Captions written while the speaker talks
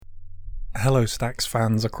Hello Stax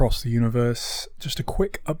fans across the universe. Just a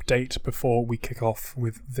quick update before we kick off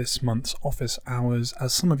with this month's office hours.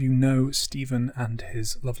 As some of you know, Stephen and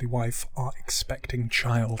his lovely wife are expecting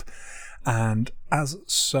child, and as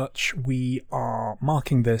such we are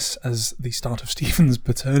marking this as the start of Stephen's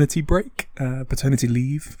paternity break, paternity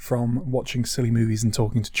leave from watching silly movies and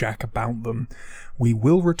talking to Jack about them. We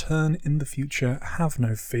will return in the future, have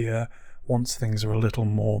no fear, once things are a little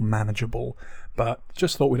more manageable. But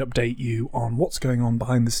just thought we'd update you on what's going on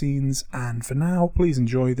behind the scenes, and for now, please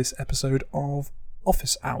enjoy this episode of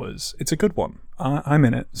Office Hours. It's a good one. I'm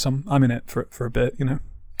in it. I'm in it for a bit, you know.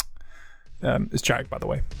 It's Jack, by the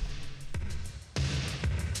way.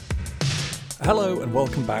 Hello and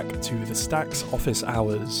welcome back to the Stax Office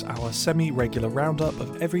Hours, our semi-regular roundup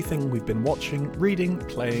of everything we've been watching, reading,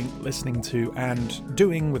 playing, listening to, and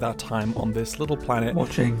doing with our time on this little planet.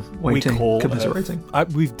 Watching, waiting, commiserating.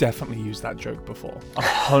 We've definitely used that joke before.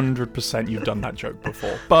 100% you've done that joke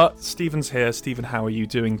before. But Stephen's here. Stephen, how are you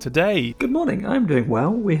doing today? Good morning. I'm doing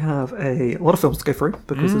well. We have a lot of films to go through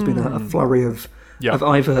because there's been a flurry of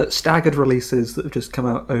either staggered releases that have just come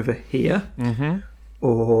out over here. Mm-hmm.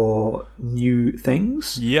 Or new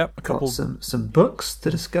things. Yep, a couple. Got some books to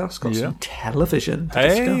discuss. Got some television to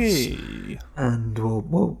discuss. And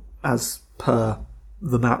we'll, as per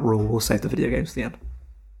the Matt rule, we'll save the video games to the end.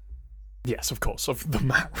 Yes, of course, of the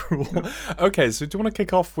Matt rule. Okay, so do you want to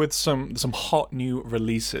kick off with some hot new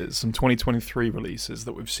releases, some 2023 releases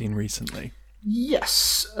that we've seen recently?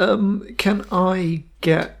 Yes. Can I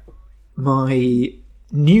get my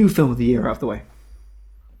new film of the year out of the way?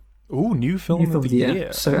 Ooh, new film of the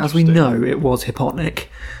year. So as we know, it was Hypotnik.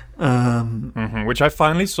 Which I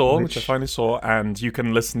finally saw, and you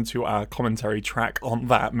can listen to our commentary track on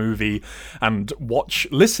that movie and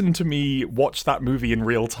listen to me watch that movie in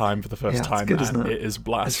real time for the first time. Good, and it is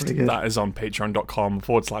blast. Really that is on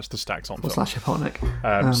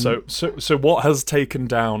patreon.com/thestacksonfilm. So what has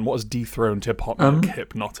dethroned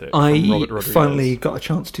Hypnotic? I finally got a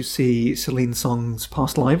chance to see Celine Song's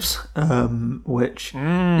Past Lives, which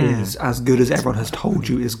is as good as everyone has told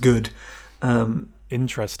you is good.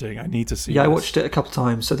 Interesting. I need to see. I watched it a couple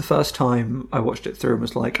times. So the first time I watched it through and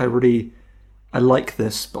was like, I like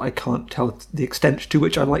this, but I can't tell the extent to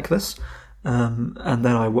which I like this. And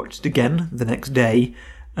then I watched it again the next day.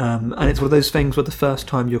 And it's one of those things where the first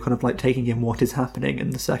time you're kind of like taking in what is happening,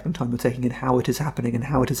 and the second time you're taking in how it is happening, and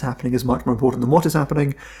how it is happening is much more important than what is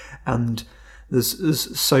happening. And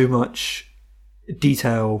there's so much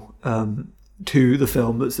detail to the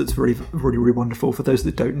film that's really, really, really wonderful. For those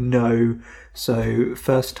that don't know, so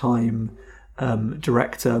first time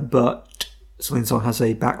director, but Celine Song has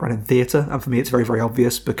a background in theatre, and for me it's very, very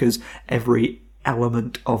obvious because every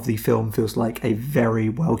element of the film feels like a very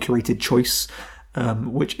well curated choice,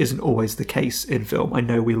 which isn't always the case in film. I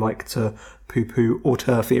know we like to poo-poo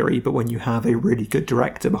auteur theory, but when you have a really good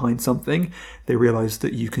director behind something, they realise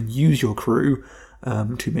that you can use your crew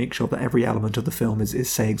to make sure that every element of the film is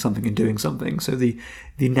saying something and doing something. So the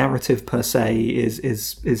narrative per se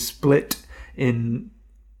is split in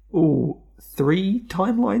three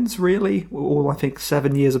timelines, really, all I think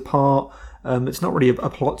 7 years apart. It's not really a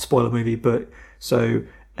plot spoiler movie, but so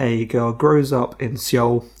a girl grows up in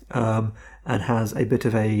Seoul and has a bit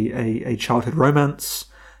of a childhood romance.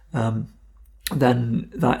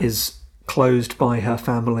 Then that is closed by her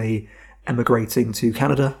family emigrating to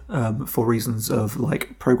Canada for reasons of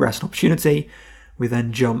like progress and opportunity. We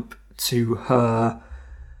then jump to her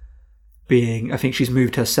being, I think she's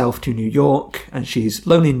moved herself to New York, and she's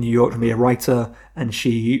lonely in New York to be a writer, and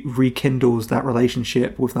she rekindles that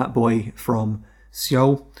relationship with that boy from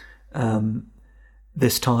Seoul,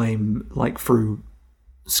 this time like through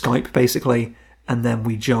Skype basically. And then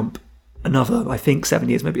we jump another, I think 7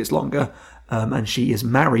 years, maybe it's longer, and she is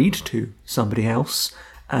married to somebody else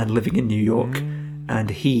and living in New York, and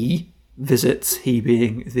he visits, he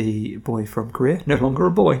being the boy from Korea, no longer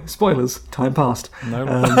a boy, spoilers, time passed. No.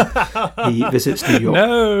 He visits New York.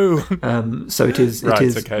 No! So it is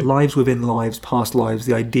lives within lives, past lives,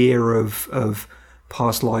 the idea of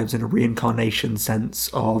past lives in a reincarnation sense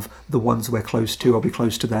of the ones we're close to, I'll be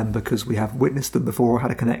close to them because we have witnessed them before or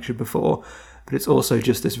had a connection before. But it's also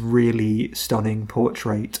just this really stunning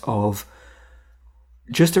portrait of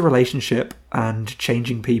just a relationship and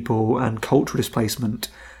changing people and cultural displacement,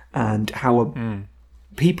 and how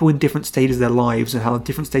people in different stages of their lives, and how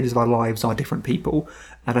different stages of our lives are different people.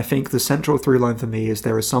 And I think the central through line for me is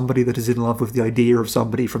there is somebody that is in love with the idea of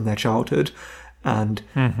somebody from their childhood, and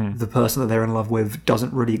the person that they're in love with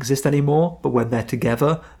doesn't really exist anymore, but when they're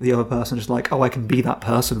together, the other person is like, oh, I can be that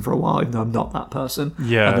person for a while, even though I'm not that person.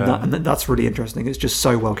 Yeah. And that's really interesting. It's just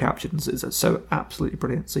so well captured, and it's so absolutely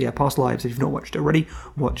brilliant. So yeah, Past Lives, if you've not watched it already,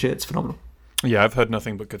 watch it. It's phenomenal. Yeah, I've heard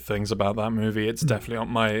nothing but good things about that movie. It's definitely on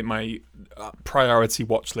my priority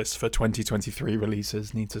watch list for 2023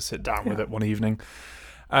 releases. Need to sit down with it one evening.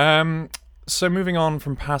 So moving on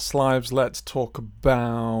from Past Lives, let's talk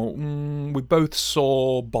about... we both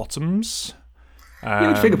saw Bottoms. What did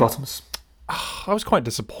you think of Bottoms? I was quite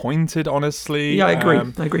disappointed, honestly. Yeah, I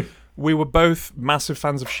agree. We were both massive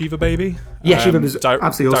fans of Shiva Baby. Yeah, Shiva was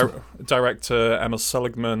absolutely awesome. Director Emma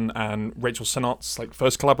Seligman and Rachel Sennott's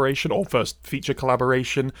first collaboration or first feature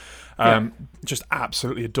collaboration. Just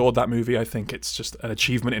absolutely adored that movie. I think it's just an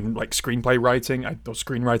achievement in screenplay writing or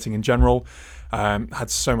screenwriting in general. Had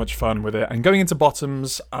so much fun with it. And going into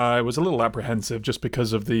Bottoms, I was a little apprehensive just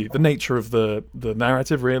because of the nature of the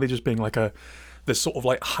narrative, really, just being this sort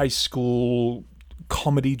of high school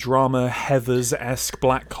comedy drama, Heathers-esque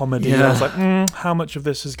black comedy. Yeah. I was like, how much of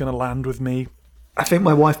this is going to land with me? I think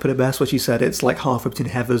my wife put it best when she said it's like halfway between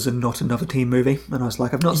Heathers and Not Another Teen Movie, and I was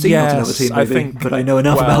like, I've not seen Not Another Teen Movie, but I know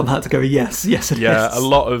enough about that to go, yes, it is. Yeah, a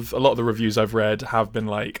lot of the reviews I've read have been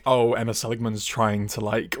like, oh, Emma Seligman's trying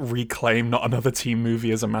to reclaim Not Another Teen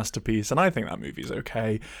Movie as a masterpiece, and I think that movie's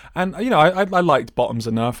okay. And I liked Bottoms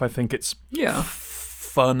enough. I think it's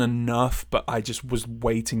fun enough, but I just was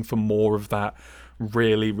waiting for more of that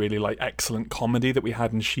really, really excellent comedy that we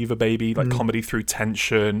had in Shiva Baby, comedy through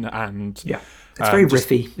tension and it's very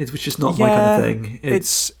riffy. It was just not my kind of thing.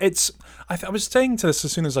 I was saying to this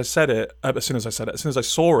as soon as I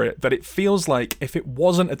saw it, that it feels like if it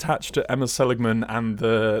wasn't attached to Emma Seligman and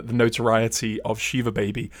the notoriety of Shiva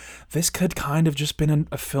Baby, this could kind of just been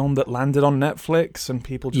a film that landed on Netflix and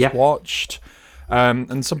people just watched.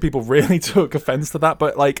 And some people really took offense to that,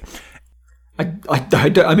 but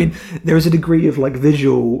I mean, there is a degree of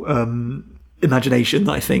visual imagination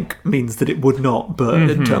that I think means that it would not, but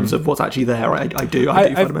in terms of what's actually there, I do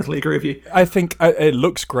fundamentally agree with you. I think it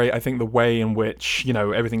looks great. I think the way in which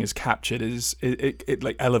everything is captured is it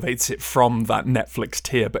elevates it from that Netflix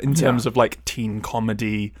tier. But in terms of teen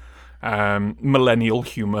comedy, millennial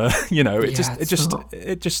humor,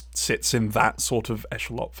 it just sits in that sort of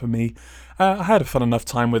echelon for me. I had a fun enough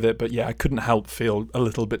time with it, but I couldn't help feel a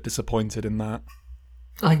little bit disappointed in that.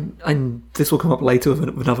 This will come up later with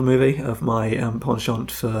another movie of my penchant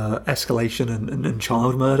for escalation and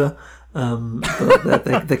child murder.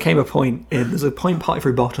 But there came a point there's a point partly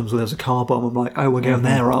through Bottoms where there's a car bomb. I'm like, oh, we're going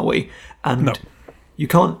there, are we? And you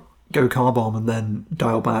can't go car bomb and then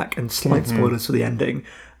dial back, and slight spoilers for the ending.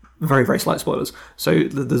 Very, very slight spoilers. So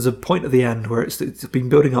there's a point at the end where it's been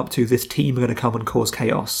building up to this team are going to come and cause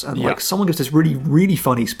chaos. And someone gives this really, really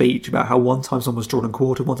funny speech about how one time someone was drawn and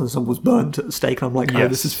quartered, one time someone was burnt at the stake. And I'm like,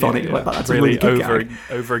 this is funny. Yeah. That's really a really good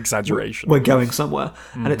over exaggeration. We're going somewhere.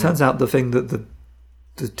 And it turns out the thing that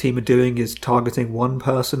the team are doing is targeting one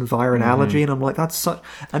person via an allergy. And I'm like, that's such...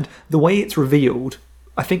 And the way it's revealed,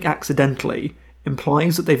 I think accidentally,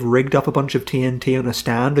 implies that they've rigged up a bunch of TNT on a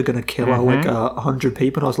stand, are going to kill 100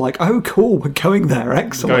 people. And I was like, oh, cool, we're going there,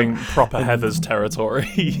 excellent. Going proper Heathers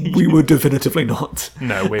territory. We were definitively not.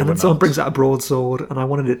 No, we were not. And then someone brings out a broadsword, and I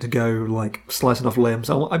wanted it to go, slicing off limbs.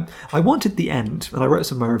 I wanted the end, and I wrote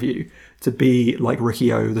this in my review, to be like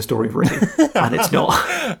Ricky-O, the story of Ricky, and it's not.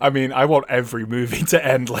 I mean, I want every movie to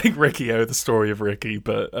end like Ricky-O, the story of Ricky,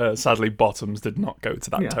 but sadly Bottoms did not go to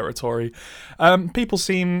that territory. People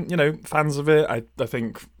seem, fans of it. I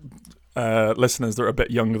think listeners that are a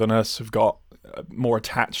bit younger than us have got more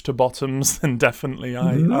attached to Bottoms than definitely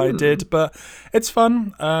I did, but it's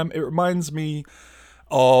fun. It reminds me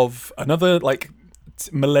of another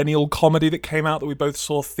millennial comedy that came out that we both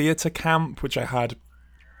saw, Theatre Camp, which I had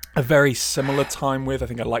a very similar time with. I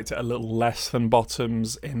think I liked it a little less than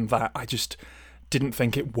Bottoms in that I just didn't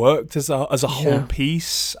think it worked as a whole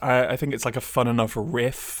piece. I think it's a fun enough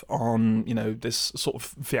riff on this sort of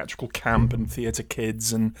theatrical camp and theatre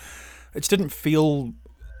kids, and it just didn't feel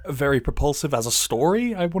very propulsive as a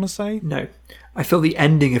story, I want to say. No. I feel the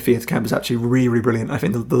ending of Theatre Camp is actually really, really brilliant. I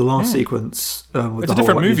think the last sequence with it's the a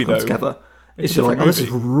different movie though. Together, it's just this is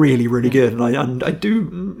really, really good. And I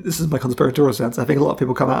do, this is my conspiratorial sense, I think a lot of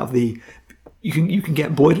people come out of you can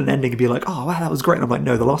get buoyed an ending and be like, oh, wow, that was great. And I'm like,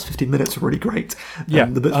 no, the last 15 minutes were really great. Yeah,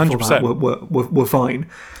 the bits before that were fine.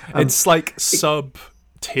 It's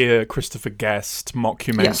sub-tier Christopher Guest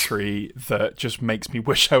mockumentary that just makes me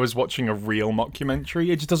wish I was watching a real mockumentary.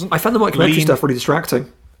 It just doesn't... I found the mockumentary stuff really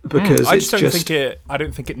distracting. Because I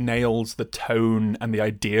don't think it nails the tone and the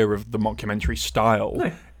idea of the mockumentary style.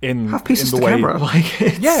 No. in have pieces in the to way. camera,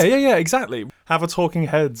 like Yeah, exactly. Have a talking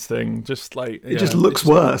heads thing, just like it just looks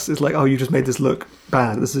worse. It's like, oh, you just made this look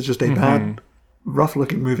bad. This is just a bad,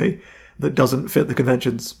 rough-looking movie that doesn't fit the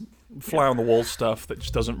conventions. Fly on the wall stuff that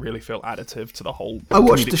just doesn't really feel additive to the whole. I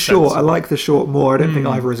watched the short. sense. I like the short more. I don't think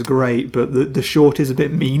either is great, but the short is a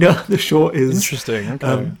bit meaner. The short is Interesting.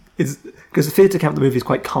 Okay. Because the theatre camp, the movie is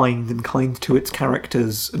quite kind and kind to its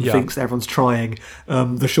characters and thinks that everyone's trying.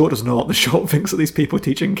 The short does not. The short thinks that these people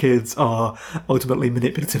teaching kids are ultimately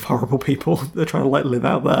manipulative, horrible people. They're trying to like live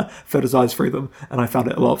out their fantasies through them, and I found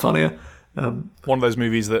it a lot funnier. One of those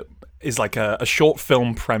movies that is like a short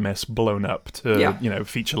film premise blown up to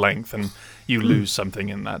feature length, and you lose something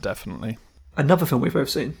in that, definitely. Another film we've both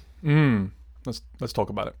seen. Let's talk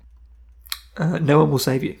about it. No One Will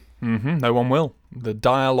Save You. No one will. The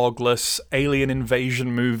dialogueless alien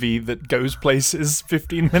invasion movie that goes places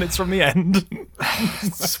 15 minutes from the end.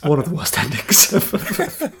 It's one of the worst endings of a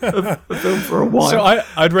film for a while. So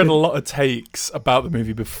I'd read a lot of takes about the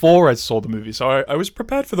movie before I saw the movie, so I was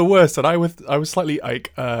prepared for the worst, and I was slightly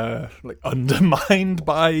like undermined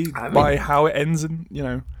by how it ends and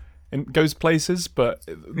it goes places. But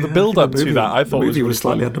the build up to that, I thought the movie was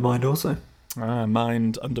slightly undermined also.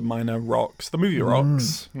 Mind Underminer rocks. The movie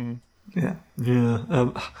rocks. Yeah.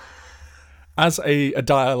 As a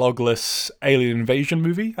dialogueless alien invasion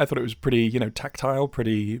movie, I thought it was pretty, tactile,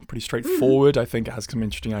 pretty straightforward. I think it has some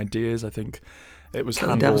interesting ideas. I think it was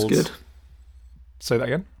Caitlin handled. Dever's good. Say that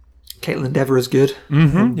again. Caitlin Dever is good.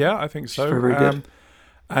 Yeah, I think so. Very, very good.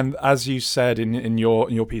 And as you said in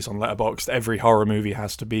your piece on Letterboxd, every horror movie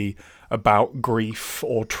has to be about grief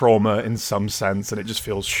or trauma in some sense, and it just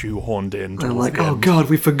feels shoehorned in. They're like, oh god,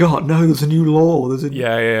 we forgot. No, there's a new law.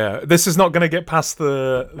 Yeah. This is not going to get past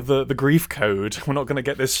the grief code. We're not going to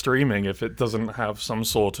get this streaming if it doesn't have some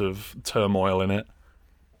sort of turmoil in it.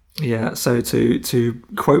 Yeah. So to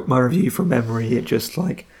quote my review from memory, it just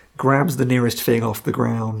like grabs the nearest thing off the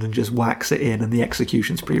ground and just whacks it in, and the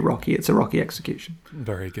execution's pretty rocky. It's a rocky execution.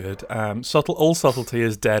 Very good. All subtlety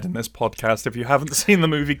is dead in this podcast. If you haven't seen the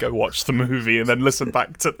movie, go watch the movie and then listen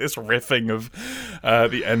back to this riffing of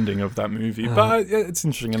the ending of that movie. But it's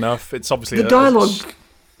interesting enough. It's obviously the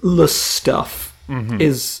dialogue-less stuff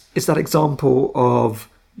is that example of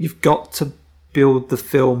you've got to build the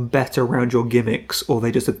film better around your gimmicks, or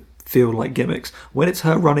they just feel like gimmicks. When it's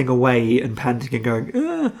her running away and panting and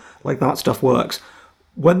going, like that stuff works.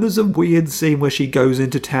 When there's a weird scene where she goes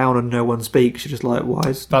into town and no one speaks, you're just like,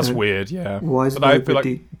 why is that's weird? Yeah, why is I feel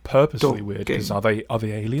like purposely weird because are they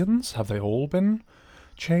aliens? Have they all been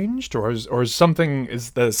changed, or is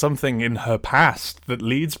there something in her past that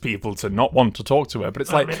leads people to not want to talk to her? But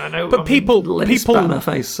it's people spat in her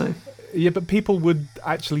face. So. Yeah, but people would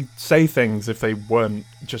actually say things if they weren't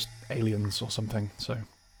just aliens or something. So.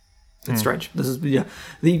 It's strange. This is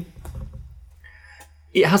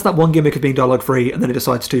it has that one gimmick of being dialogue free, and then it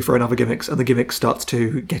decides to throw in other gimmicks, and the gimmicks starts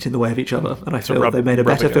to get in the way of each other. And I feel they made a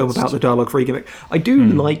better film about the dialogue free gimmick. I do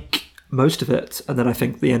like most of it, and then I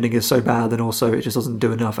think the ending is so bad, and also it just doesn't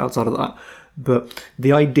do enough outside of that. But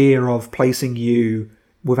the idea of placing you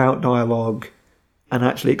without dialogue and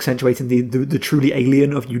actually accentuating the truly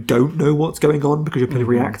alien of you don't know what's going on because you're pretty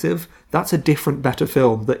reactive, that's a different, better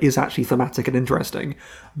film that is actually thematic and interesting.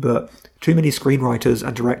 But too many screenwriters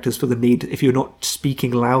and directors feel the need, if you're not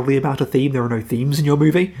speaking loudly about a theme, there are no themes in your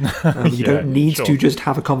movie. You don't need to just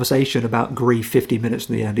have a conversation about grief 50 minutes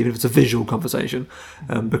in the end, even if it's a visual conversation.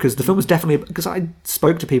 Because the film was definitely... Because I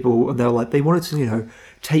spoke to people and they were like, they wanted to,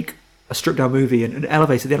 take a stripped down movie and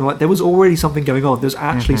elevate it. Then like there was already something going on. There's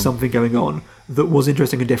actually something going on that was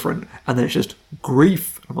interesting and different, and then it's just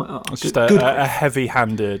grief. I'm like, oh, it's just a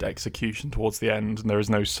heavy-handed execution towards the end, and there is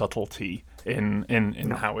no subtlety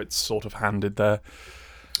in how it's sort of handed there.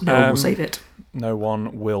 No one will save it. No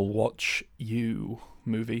one will watch you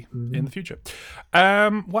movie in the future.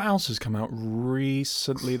 What else has come out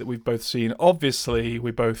recently that we've both seen? Obviously, we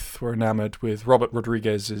both were enamored with Robert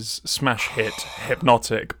Rodriguez's smash hit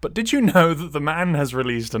Hypnotic, but did you know that the man has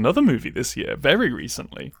released another movie this year, very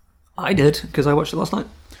recently? I did, because I watched it last night.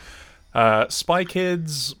 Spy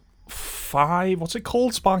Kids 5, what's it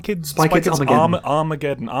called? Spy Kids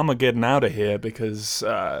Armageddon out of here, because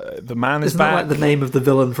the man is back. Isn't that like the name of the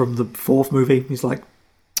villain from the fourth movie? He's like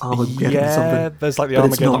Armageddon something. There's like the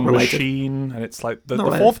Armageddon machine, and it's like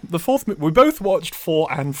the fourth. We both watched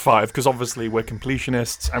 4 and 5 because obviously we're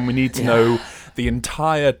completionists and we need to know the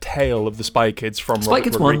entire tale of the Spy Kids from Spy Robert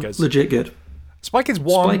Kids Rodriguez. 1, legit good. Spy Kids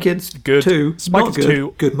 1, Spy Kids good. 2, Spy Kids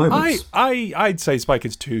 2, good moments. I'd say Spy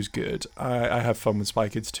Kids 2 is good. I have fun with Spy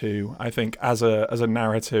Kids 2. I think as a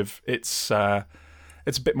narrative, it's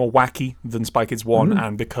it's a bit more wacky than Spy Kids 1,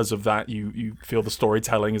 and because of that, you feel the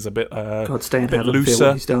storytelling is a bit God, stay in bit heaven, looser. feel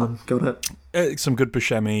what he's done. Got it. Some good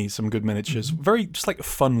Buscemi, some good miniatures. Very just like a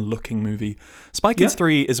fun-looking movie. Spy Kids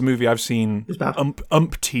 3 is a movie I've seen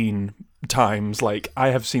umpteen times. Like, I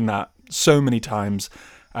have seen that so many times,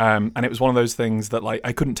 and it was one of those things that like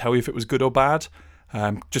I couldn't tell you if it was good or bad,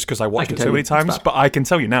 just because I watched it so many times. But I can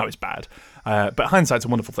tell you now it's bad. But hindsight's a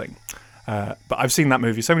wonderful thing. But I've seen that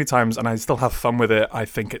movie so many times, and I still have fun with it. I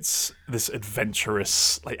think it's this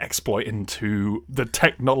adventurous like exploit into the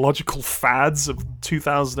technological fads of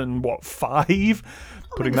 2005.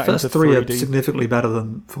 Putting that into 3D. The first 3 are significantly better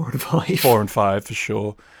than 4 and 5. 4 and 5 for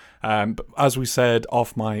sure. But as we said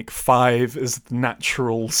off mic, 5 is the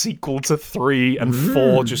natural sequel to 3, and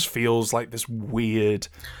 4 just feels like this weird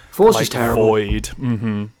 4's just terrible. Void.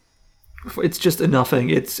 It's just a nothing.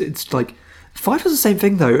 It's like 5 does the same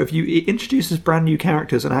thing though. If it introduces brand new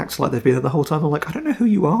characters and acts like they've been there the whole time, I'm like, I don't know who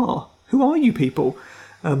you are. Who are you people?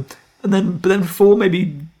 But then 4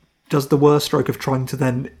 maybe does the worst stroke of trying to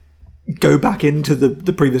then go back into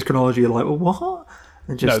the previous chronology. You're like, well, what?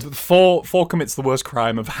 And just, no, 4 commits the worst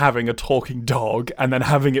crime of having a talking dog and then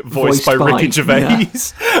having it voiced by Ricky Gervais.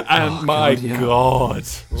 And God.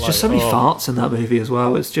 There's just so many farts in that movie as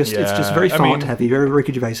well. It's just very fart heavy, very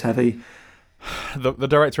Ricky Gervais heavy. The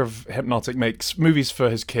director of Hypnotic makes movies for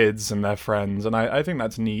his kids and their friends, and I think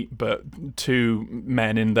that's neat, but 2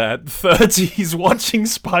 men in their 30s watching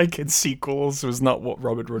Spy Kids sequels was not what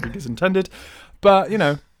Robert Rodriguez intended. But,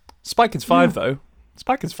 Spy Kids 5, though.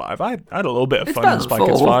 Spy Kids 5, I had a little bit of fun with Spy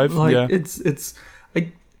Kids 5. Like, yeah. It's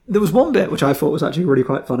like, there was one bit which I thought was actually really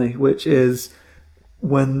quite funny, which is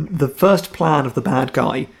when the first plan of the bad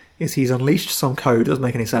guy is he's unleashed some code, doesn't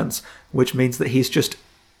make any sense, which means that he's just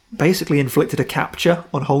basically inflicted a capture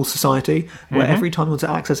on whole society, where every time you want to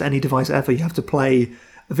access any device ever, you have to play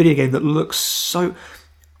a video game that looks so...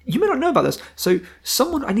 You may not know about this. So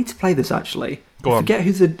I need to play this actually. I forget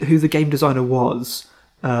who the game designer was.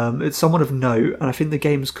 It's someone of note, and I think the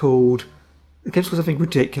game's called something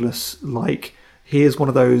ridiculous, like here's one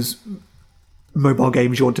of those mobile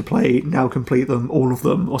games you want to play, now complete them, all of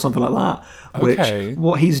them, or something like that. Okay. Which,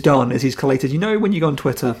 what he's done is he's collated, when you go on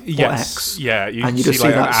Twitter or X, and you just see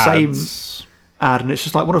that same ad, and it's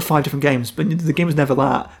just like one of 5 different games, but the game was never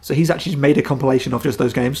that. So he's actually made a compilation of just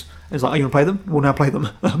those games. And it's like, you want to play them? We'll now play them.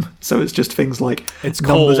 So it's just things like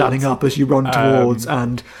numbers adding up as you run towards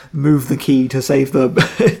and move the key to save them.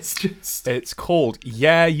 It's called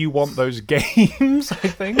Yeah, You Want Those Games, I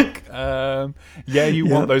think. You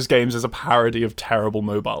Want Those Games is a parody of terrible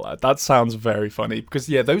mobile ad. That sounds very funny because,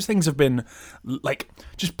 those things have been like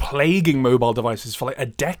just plaguing mobile devices for like a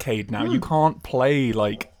decade now. You can't play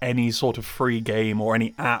like any sort of free game or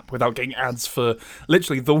any app without getting ads for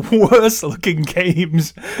literally the worst looking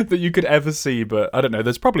games that you could ever see. But I don't know,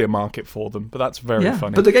 there's probably a market for them, but that's very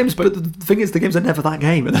funny. But the thing is, the games are never that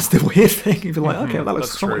game, and that's the weird thing. You're like, okay, well, that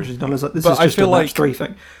looks somewhat interesting. This is just a match 3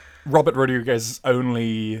 thing. Robert Rodriguez's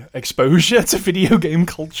only exposure to video game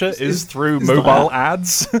culture is through mobile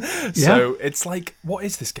ads. So it's like, what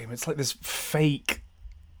is this game? It's like this fake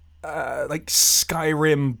like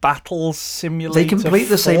Skyrim battle simulator. They complete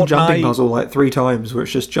the same jumping puzzle like 3 times, where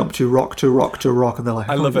it's just jump to rock to rock to rock, and they're like,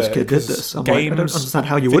 I love this kid did this. I'm like, I don't understand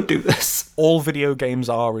how you would do this. All video games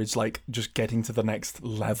is like just getting to the next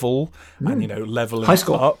level and leveling high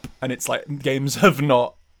score up, and it's like games have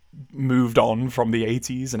not moved on from the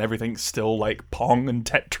 80s and everything's still like Pong and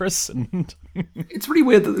Tetris, and it's really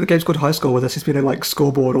weird that the game's called High Score, where there's just been a like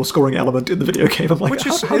scoreboard or scoring element in the video game. I'm like, which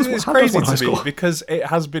is crazy to me because it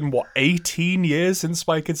has been 18 years since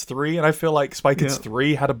Spy Kids 3, and I feel like Spy Kids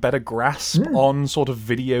 3 had a better grasp on sort of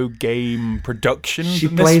video game production. She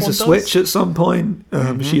plays a Switch at some point.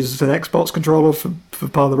 She uses an Xbox controller for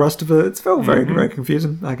part of the rest of it. It's very very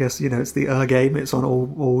confusing. I guess it's the game. It's on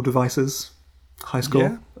all devices. High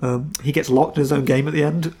Score. He gets locked in his own game at the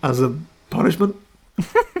end as a punishment.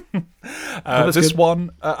 This one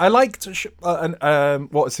I liked, and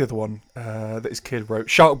what was the other one that his kid wrote?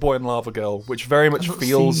 Shark Boy and Lava Girl, which very much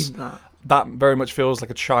feels like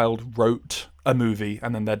a child wrote a movie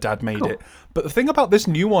and then their dad made it. But the thing about this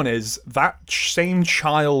new one is that same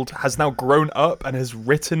child has now grown up and has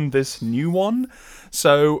written this new one.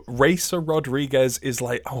 So Racer Rodriguez is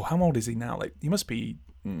like, how old is he now? Like, he must be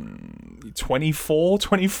 24,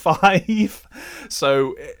 25.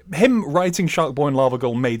 So him writing Shark Boy and Lava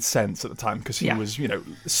Girl made sense at the time because he was,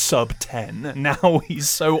 sub 10. Now he's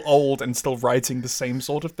so old and still writing the same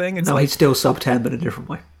sort of thing. He's still sub 10, but in a different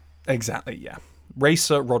way. Exactly, yeah.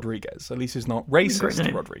 Racer Rodriguez. At least he's not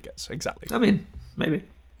racist Rodriguez. Exactly. I mean, maybe.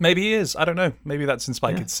 Maybe he is. I don't know. Maybe that's in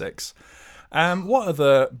Spy Kids 6. What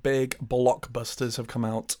other big blockbusters have come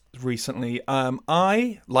out recently?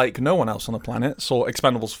 I, like no one else on the planet, saw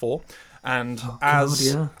Expendables 4. And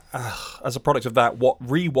as a product of that,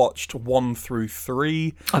 rewatched 1 through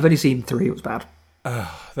 3. I've only seen 3, it was bad.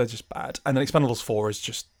 They're just bad. And then Expendables 4 is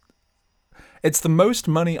just... It's the most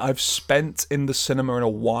money I've spent in the cinema in a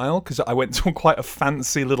while, because I went to quite a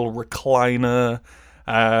fancy little recliner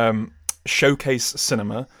showcase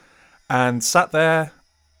cinema and sat there,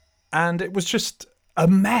 and it was just a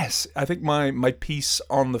mess. I think my piece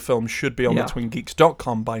on the film should be on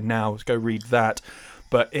betweengeeks.com by now. Go read that.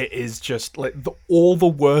 But it is just like all the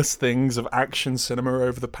worst things of action cinema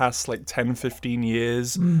over the past 10, 15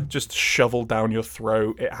 years just shoveled down your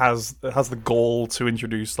throat. It has the gall to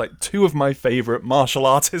introduce 2 of my favourite martial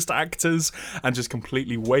artist actors and just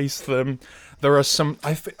completely waste them. There are some...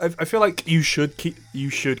 I feel like you should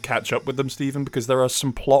catch up with them, Stephen, because there are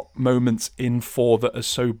some plot moments in 4 that are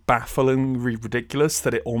so bafflingly ridiculous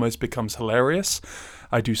that it almost becomes hilarious.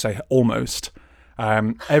 I do say almost.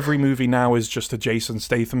 Every movie now is just a Jason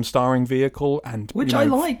Statham starring vehicle, and which I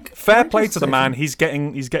like. Fair play to the man; he's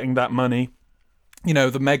getting that money.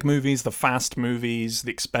 The Meg movies, the Fast movies,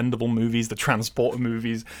 the Expendable movies, the Transporter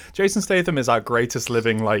movies. Jason Statham is our greatest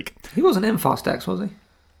living. He wasn't in Fast X, was he?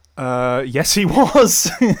 Yes, he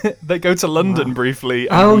was. They go to London briefly,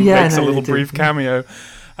 and he makes a little brief cameo.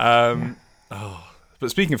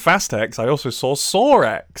 But speaking of Fast X, I also saw Saw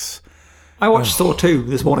X. I watched Saw 2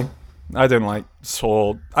 this morning. I don't like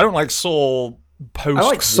Saw. I don't like Saw post. I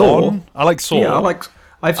like Saw. 1. I like Saw. Yeah,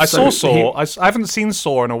 I saw Saw. I haven't seen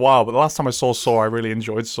Saw in a while, but the last time I saw Saw, I really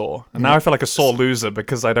enjoyed Saw. And now I feel like a Saw loser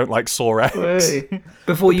because I don't like Saw X. Hey.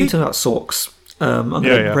 Before you talk about Sawks, I'm going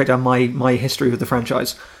to break down my history with the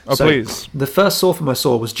franchise. Please. The first Saw film I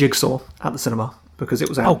saw was Jigsaw at the cinema because it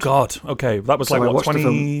was out. Oh, God. Okay. That was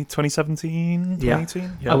 2017?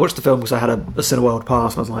 2018? Yeah. I watched the film because I had a Cineworld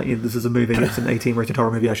pass and I was like, this is a movie, it's an 18-rated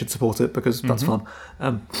horror movie, I should support it because that's fun.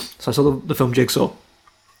 So I saw the film Jigsaw.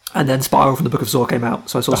 And then Spiral from the Book of Saw came out,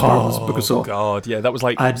 so I saw Spiral from the Book of Saw. Oh, God, yeah. That was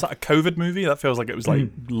was that a COVID movie? That feels like it was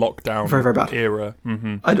lockdown very, very bad. Era.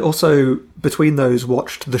 Mm-hmm. I'd also, between those,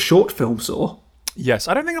 watched the short film Saw. Yes,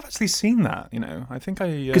 I don't think I've actually seen that, I think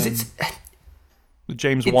I... Because it's... The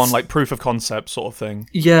James Wan, proof of concept sort of thing.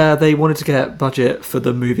 Yeah, they wanted to get budget for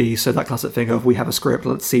the movie, so that classic thing of we have a script,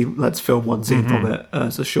 let's film one scene from it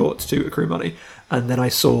as a short to accrue money. And then I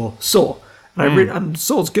saw Saw, and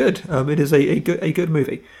Saw's good. It is a good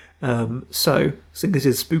movie. So, seeing this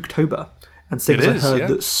is Spooktober, and since I heard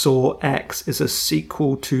that Saw X is a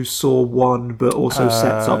sequel to Saw 1, but also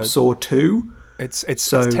sets up Saw 2. It's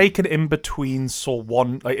taken in between Saw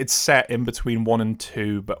 1, it's set in between 1 and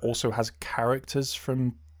 2, but also has characters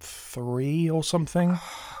from 3 or something.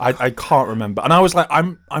 I can't remember. And I was like,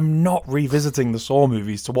 I'm not revisiting the Saw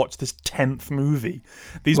movies to watch this 10th movie.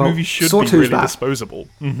 These movies should be really disposable.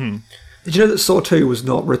 Mm-hmm. Did you know that Saw 2 was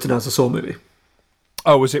not written as a Saw movie?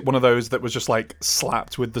 Oh, was it one of those that was just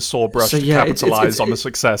slapped with the saw brush to capitalise on the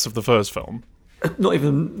success of the first film? Not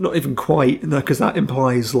even quite, because that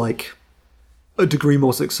implies a degree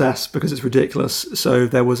more success because it's ridiculous. So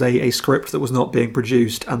there was a script that was not being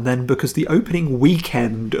produced, and then because the opening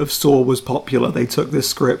weekend of Saw was popular, they took this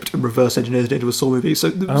script and reverse engineered it into a Saw movie. So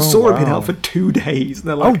Saw had been out for 2 days, and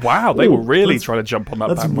they're like, "Oh wow, they were really trying to jump on that."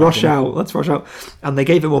 Let's rush out, and they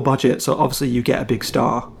gave it more budget. So obviously you get a big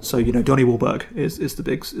star. So Donnie Wahlberg is the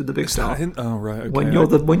big star. Oh right, okay.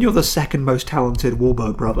 When you're the second most talented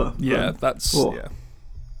Wahlberg brother, you're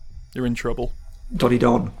in trouble.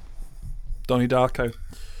 Donnie Darko.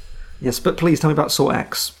 Yes, but please tell me about Saw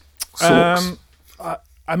X.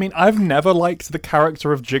 I mean, I've never liked the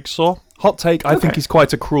character of Jigsaw. Hot take, I think he's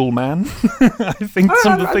quite a cruel man. I think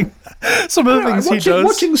some of the things he does...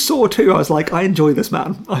 Watching Saw 2, I was like, I enjoy this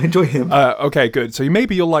man. I enjoy him. Okay, good. So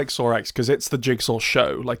maybe you'll like Saw X, because it's the Jigsaw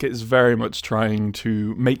show. It's very much trying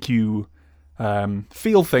to make you...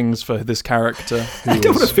 feel things for this character. I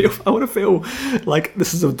want to feel like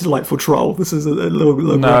this is a delightful troll. This is a little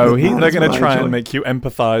no. They're going to try and make you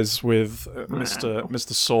empathise with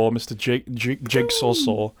Mr. Saw, Mr. Jigsaw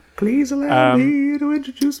Saw. Please allow me to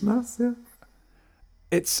introduce myself.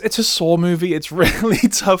 It's a Saw movie. It's really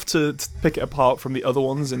tough to pick it apart from the other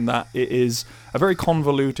ones in that it is a very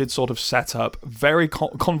convoluted sort of setup, very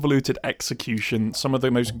convoluted execution. Some of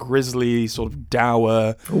the most grisly, sort of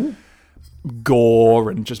dour. Ooh. Gore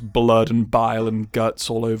and just blood and bile and guts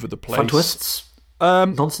all over the place. Fun twists.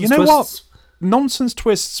 Nonsense twists. What? Nonsense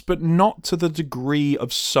twists, but not to the degree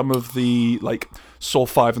of some of the Saw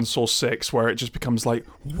 5 and Saw 6, where it just becomes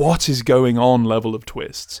what is going on level of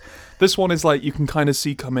twists. This one is you can kind of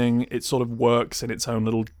see coming. It sort of works in its own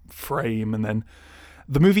little frame, and then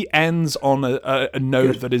the movie ends on a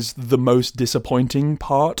note that is the most disappointing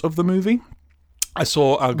part of the movie. I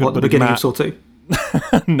saw our good the buddy beginning Matt. of Saw 2?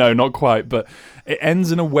 No, not quite, but it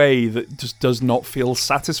ends in a way that just does not feel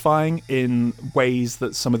satisfying in ways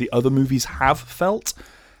that some of the other movies have felt.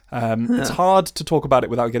 It's hard to talk about it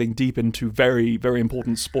without getting deep into very, very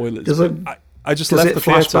important spoilers. I just left the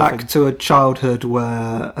theatre. Does it flash back to a childhood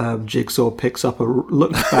where Jigsaw picks up a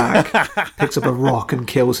rock and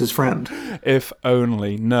kills his friend? If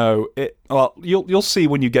only. No. Well, you'll see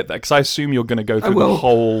when you get there, because I assume you're going to go through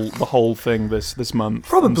the whole thing this month.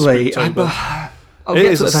 Probably. I'll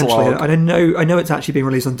get to it eventually. I know it's actually being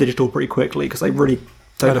released on digital pretty quickly, because I really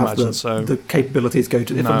don't have the capabilities to go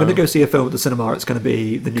to. If I'm going to go see a film at the cinema, it's going to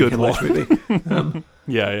be the new Ken Loach movie.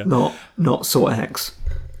 Yeah. Not Saw X.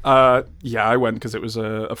 I went because it was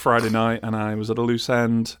a Friday night and I was at a loose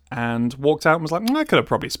end and walked out and was like, I could have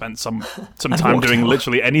probably spent some time doing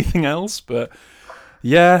literally anything else, but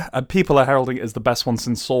yeah, people are heralding it as the best one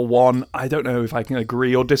since Saw 1. I don't know if I can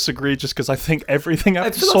agree or disagree, just because I think everything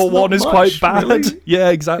after Saw 1 is quite bad. Really? Yeah,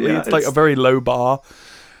 exactly. Yeah, it's like a very low bar.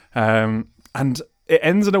 And it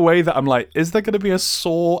ends in a way that I'm like, is there going to be a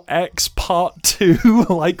Saw X Part 2?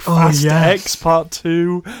 Like Fast X Part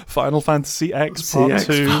 2? Final Fantasy X Part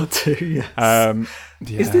 2? Part 2,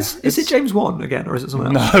 yes. Is it James Wan again, or is it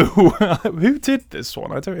someone else? No. Who did this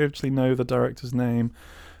one? I don't actually know the director's name.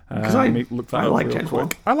 Because I like James Wan.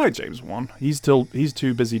 I like James Wan. He's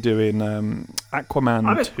too busy doing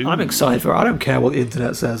Aquaman 2. I'm excited for it. I don't care what the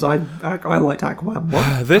internet says. I liked Aquaman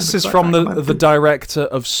 1. This is from the director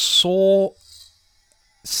of Saw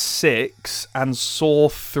 6 and Saw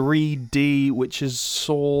 3D, which is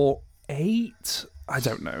Saw 8. I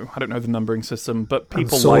don't know the numbering system, but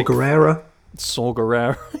people Saw like Gerrera. Saw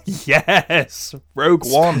Gerrera. Yes, Rogue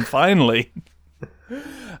One finally.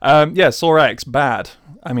 Saw X bad.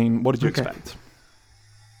 I mean, what did you expect?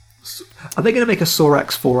 Are they going to make a Saw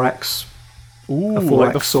X 4X? Ooh,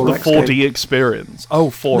 like the 4D game experience. Oh,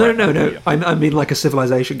 4X. No. I mean like a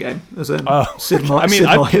Civilization game. As in Sid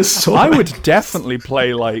Meier's Saw I would definitely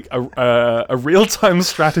play like a real-time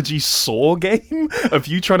strategy Saw game of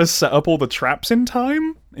you trying to set up all the traps in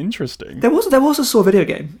time. Interesting. There was a Saw video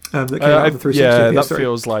game that came out on the 360. Yeah, that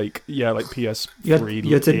feels like PS3.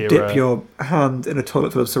 You had to dip your hand in a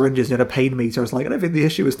toilet full of syringes and you had a pain meter. I was like, I don't think the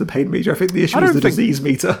issue is the pain meter. I think the issue is the disease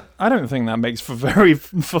meter. I don't think that makes for very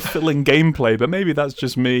fulfilling gameplay, but maybe that's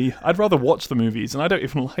just me. I'd rather watch the movies, and I don't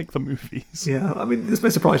even like the movies. Yeah, I mean, this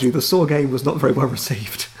may surprise you. The Saw game was not very well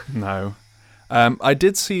received. No. I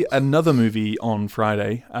did see another movie on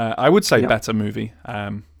Friday. I would say better movie.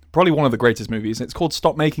 Probably one of the greatest movies. It's called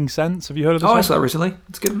Stop Making Sense. Have you heard of this? I saw that recently.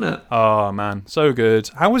 It's good, isn't it? Oh man, so good.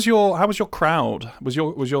 How was your crowd? Was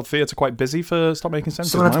your theatre quite busy for Stop Making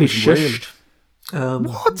Sense? Someone had to be shushed.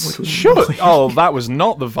 What? Shut? Oh, that was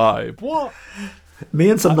not the vibe. What? Me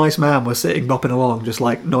and some nice man were sitting bopping along, just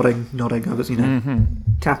like nodding. I was,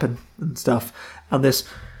 tapping and stuff. And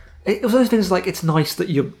it was one of those things like, it's nice that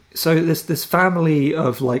this family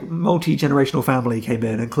of like multi-generational family came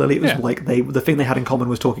in, and clearly it was like the thing they had in common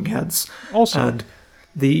was talking heads. Awesome. And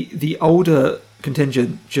the older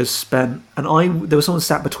contingent just spent, and there was someone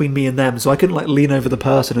sat between me and them, so I couldn't like lean over the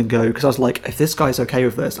person and go, because I was like, if this guy's okay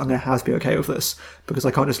with this, I'm going to have to be okay with this, because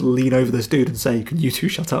I can't just lean over this dude and say, can you two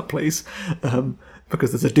shut up please,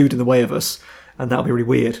 because there's a dude in the way of us, and that'll be really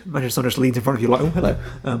weird. Imagine someone just leans in front of you like, oh hello.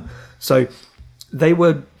 So they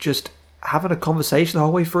were just having a conversation the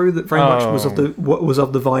whole way through that very much was of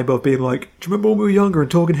the vibe of being like, do you remember when we were younger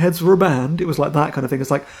and Talking Heads were a band? It was like that kind of thing.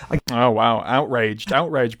 It's like, oh wow, outraged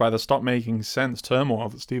by the Stop Making Sense turmoil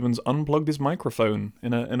that Stephen's unplugged his microphone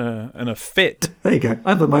in a fit. There you go.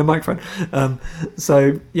 I unplugged my microphone.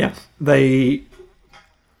 So yeah, they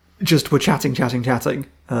just were chatting.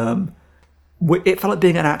 It felt like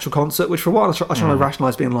being at an actual concert, which for a while I was trying to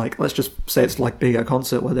rationalise being like, let's just say it's like being at a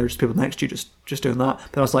concert where there's people next to you just doing that.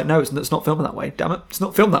 But I was like, no, it's not filmed that way. Damn it, it's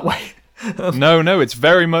not filmed that way. No, it's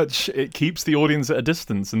very much, it keeps the audience at a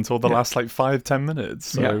distance until the last like 5-10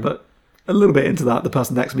 minutes. So. Yeah, but a little bit into that, the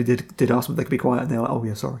person next to me did ask them if they could be quiet, and they were like, oh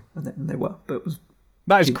yeah, sorry, and they were. But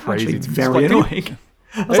that is crazy. Very annoying.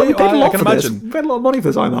 I was like, we paid a lot for this. We paid a lot of money for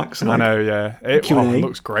this IMAX. I know, yeah. It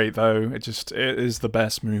looks great, though. It is the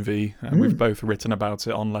best movie. And we've both written about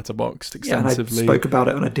it on Letterboxd extensively. Yeah, and I spoke about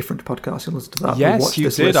it on a different podcast. You'll listen to that. Yes, you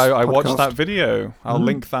did. I watched that video. I'll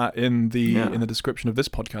link that in the description of this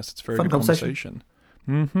podcast. It's a very good conversation.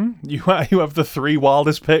 Mm-hmm. You have the 3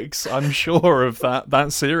 wildest picks, I'm sure, of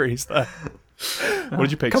that series there. What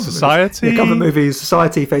did you pick? Society? Comfort movies,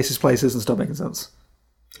 Society, Faces, Places, and Stop Making Sense.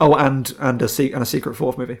 Oh, and a secret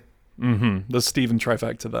fourth movie. Mm-hmm. There's Stephen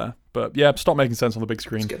trifecta there. But yeah, Stop Making Sense on the big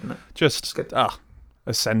screen. It's good, isn't it? Just,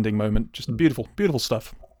 ascending moment. Just beautiful, beautiful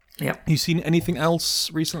stuff. Yeah. You seen anything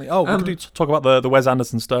else recently? Oh, we could talk about the Wes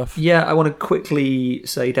Anderson stuff. Yeah, I want to quickly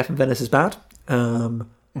say Death in Venice is bad.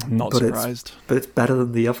 I'm not surprised. But it's better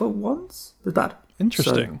than the other ones. It's bad.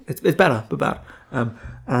 Interesting. So it's better, but bad.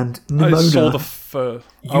 And Nimona. I saw the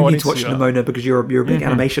you need to watch Nimona because you're a big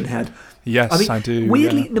animation head. Yes, I do.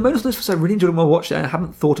 Weirdly, Nimona's List, I really enjoyed it when I watched it, and I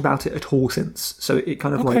haven't thought about it at all since. So it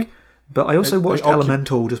kind of like... But I also watched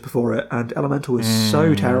Elemental just before it, and Elemental is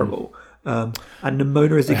so terrible. And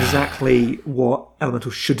Nimona is exactly what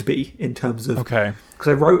Elemental should be in terms of... Okay. Because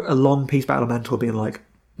I wrote a long piece about Elemental being like,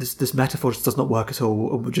 this metaphor just does not work at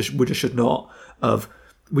all, and we just should not.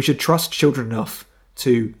 We should trust children enough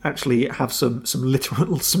to actually have some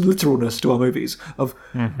literalness to our movies.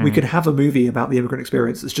 We can have a movie about the immigrant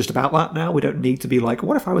experience that's just about that now. We don't need to be like,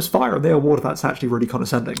 what if I was fire and they are water? That's actually really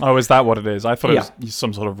condescending. Oh, is that what it is? I thought it was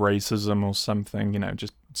some sort of racism or something,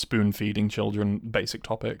 just spoon feeding children basic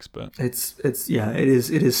topics, but it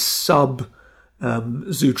is sub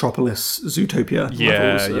Zootropolis, Zootopia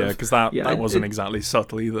levels because that wasn't exactly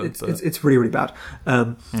subtle either. It's really, really bad.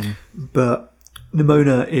 But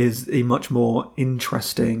Nimona is a much more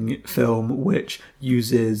interesting film which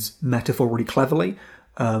uses metaphor really cleverly,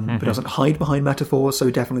 but doesn't hide behind metaphors.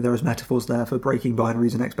 So definitely there is metaphors there for breaking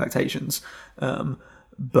binaries and expectations.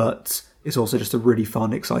 But it's also just a really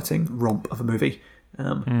fun, exciting romp of a movie.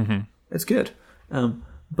 It's good.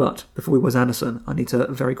 But before we Wes Anderson, I need to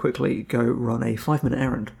very quickly go run a 5-minute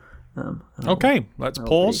errand. Okay, let's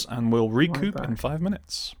pause and we'll recoup in 5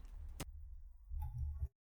 minutes.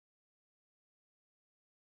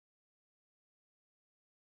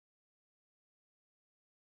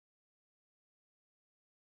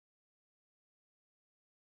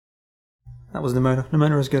 That was Nimona.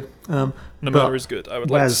 Nimona is good. Nimona is good. I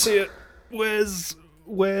would like to see it.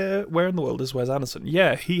 Where in the world is Wes Anderson?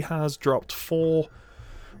 Yeah, he has dropped 4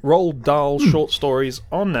 Roald Dahl short stories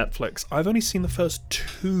on Netflix. I've only seen the first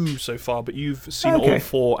 2 so far, but you've seen all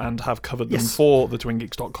 4 and have covered them for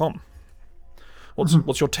thetwingeeks.com.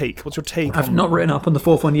 What's your take? What's your take? I've not written up on the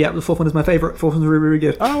 4th one yet. The 4th one is my favourite. 4th one's really, really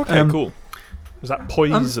good. Oh, okay, cool. Was that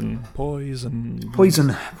Poison?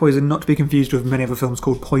 Poison, not to be confused with many other films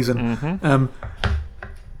called Poison.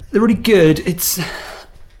 They're really good. It's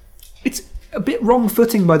a bit wrong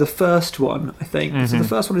footing by the first one, I think. So the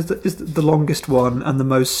first one is the longest one and the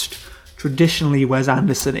most traditionally Wes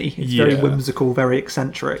Anderson-y. It's very whimsical, very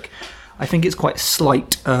eccentric. I think it's quite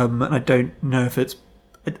slight, and I don't know if it's...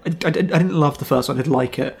 I didn't love the first one. I did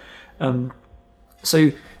like it.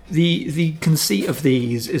 So the conceit of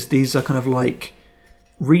these are kind of like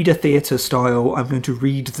reader theatre style. I'm going to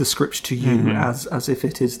read the script to you as if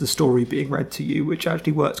it is the story being read to you, which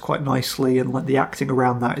actually works quite nicely, and like the acting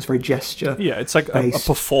around that is very gesture. Yeah, it's like a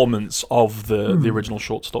performance of the original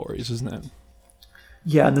short stories, isn't it?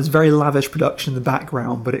 Yeah, and there's very lavish production in the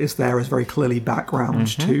background, but it is there as very clearly background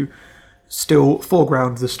to still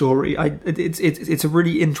foreground the story. It's a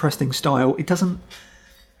really interesting style. It's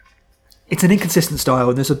an inconsistent style,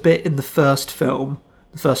 and there's a bit in the first film,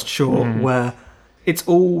 the first short, where it's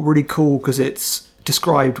all really cool because it's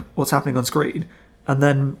described what's happening on screen, and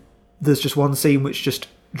then there's just one scene which just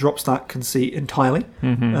drops that conceit entirely,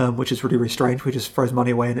 which is really, really strange. We just throws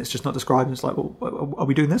money away and it's just not described, and it's like, well, are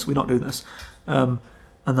we doing this? We're not doing this.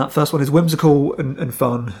 And that first one is whimsical and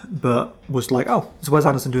fun, but was like, oh, it's Wes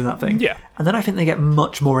Anderson doing that thing. Yeah. And then I think they get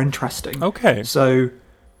much more interesting. Okay. So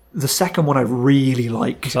the second one I really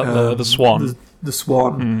like. Is that the Swan? The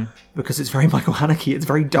Swan, because it's very Michael Haneke. It's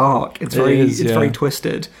very dark. It's very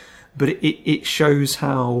twisted, but it shows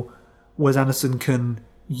how Wes Anderson can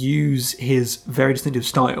use his very distinctive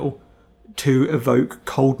style to evoke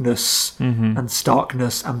coldness and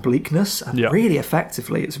starkness and bleakness, and really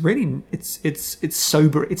effectively. It's really it's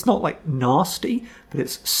sober. It's not like nasty, but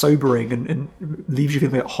it's sobering and leaves you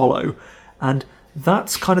feeling a bit hollow. And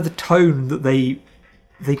that's kind of the tone that they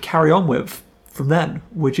carry on with from then,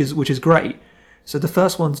 which is great. So the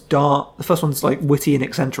first one's dark. The first one's like witty and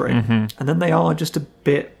eccentric, and then they are just a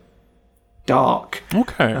bit dark.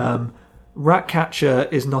 Okay. Ratcatcher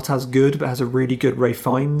is not as good, but has a really good Ralph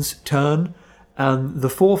Fiennes turn. And the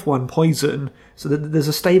fourth one, Poison, so there's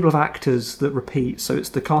a stable of actors that repeat. So it's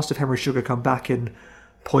the cast of Henry Sugar come back in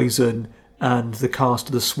Poison, and the cast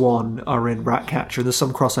of The Swan are in Ratcatcher. There's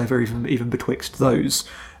some crossover even betwixt those.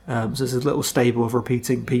 So there's a little stable of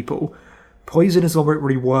repeating people. Poison is the one where it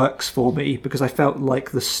really works for me, because I felt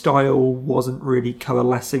like the style wasn't really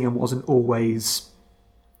coalescing and wasn't always...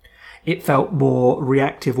 It felt more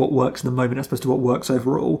reactive, what works in the moment as opposed to what works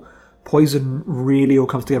overall. Poison really all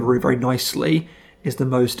comes together very, very nicely, is the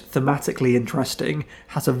most thematically interesting,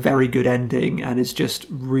 has a very good ending, and is just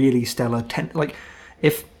really stellar.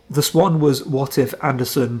 if The Swan was what if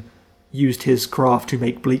Anderson used his craft to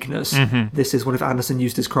make bleakness, this is what if Anderson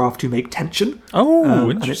used his craft to make tension.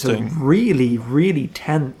 Interesting. And it's a really, really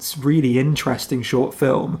tense, really interesting short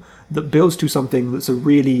film that builds to something that's a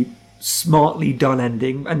really smartly done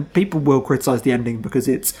ending, and people will criticise the ending because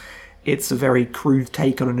it's a very crude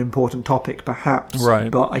take on an important topic, perhaps.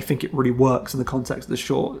 Right. But I think it really works in the context of the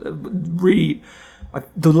short. Really,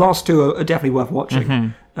 the last two are definitely worth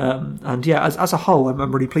watching. And yeah, as a whole,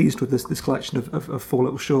 I'm really pleased with this collection of four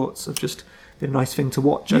little shorts. Have just been a nice thing to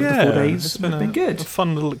watch over the 4 days. It's been good. A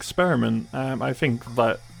fun little experiment. I think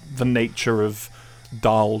that the nature of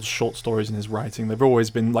Dahl's short stories and his writing, they've always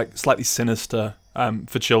been like slightly sinister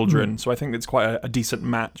for children. So I think it's quite a decent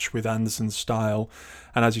match with Anderson's style.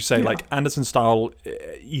 And as you say, like Anderson's style,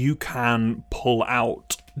 you can pull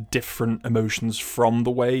out different emotions from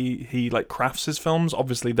the way he like crafts his films.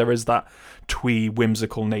 Obviously, there is that twee,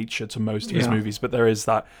 whimsical nature to most of his movies, but there is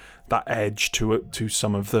that edge to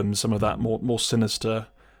some of them, some of that more sinister,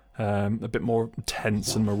 a bit more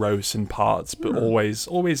tense and morose in parts, but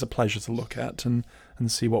always a pleasure to look at and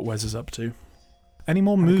see what Wes is up to. Any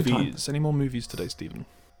more movies? Any more movies today, Stephen?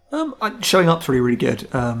 Showing Up's really good.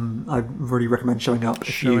 I really recommend Showing Up.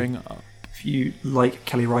 If you like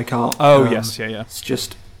Kelly Reichardt. Yes. It's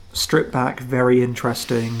just stripped back, very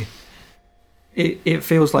interesting. It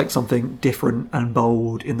feels like something different and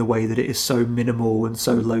bold in the way that it is so minimal and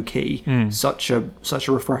so low key. Such a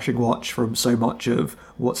refreshing watch from so much of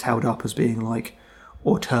what's held up as being like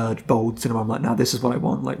auteured, bold cinema. I'm like, now this is what I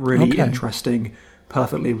want. Like really interesting,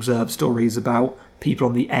 perfectly observed stories about people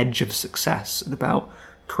on the edge of success and about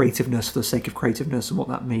creativeness for the sake of creativeness and what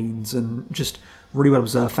that means, and just really well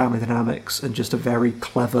observed family dynamics, and just a very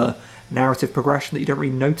clever narrative progression that you don't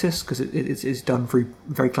really notice because it's done through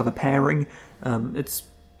very clever pairing. It's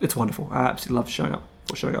wonderful. I absolutely love Showing Up.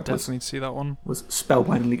 What Showing Up definitely need to see that one. Was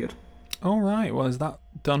spellbindingly good. All right. Well, is that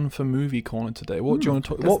done for Movie Corner today? What do you want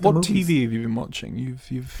to talk? What TV have you been watching?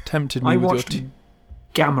 You've tempted me. I watched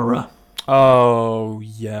Gamera. Oh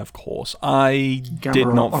yeah, of course. I Gamera did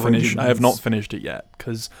not finish. Origins. I have not finished it yet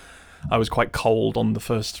because I was quite cold on the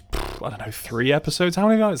first, 3 episodes. How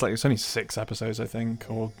many? It's only 6 episodes, I think,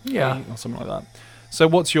 or 8 or something like that. So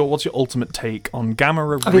what's your ultimate take on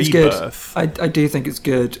Gamera Rebirth? I do think it's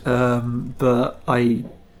good, but I'm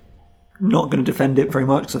not going to defend it very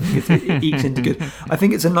much because I think it ekes into good. I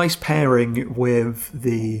think it's a nice pairing with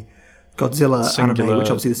the Godzilla anime,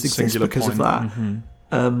 which obviously this exists because of that.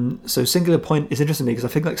 So Singular Point is interesting to me because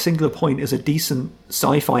I think like Singular Point is a decent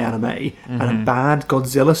sci-fi anime and a bad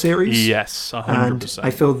Godzilla series. Yes, 100%. And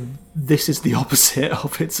I feel this is the opposite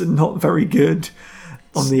of it's not very good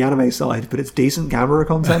on the anime side, but it's decent Gamera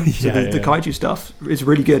content. The kaiju stuff is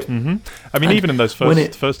really good. I mean, even in those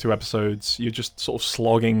first 2 episodes, you're just sort of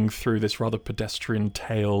slogging through this rather pedestrian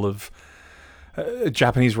tale of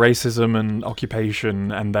Japanese racism and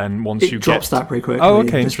occupation, and then once you drops that pretty quickly. Oh,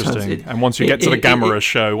 okay, interesting. And once you get to the Gamera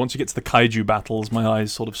show, once you get to the kaiju battles, my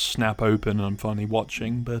eyes sort of snap open and I'm finally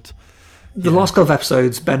watching. But the last couple of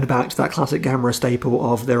episodes bend back to that classic Gamera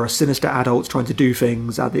staple of there are sinister adults trying to do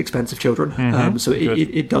things at the expense of children. So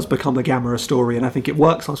it does become a Gamera story, and I think it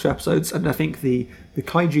works last 2 episodes. And I think the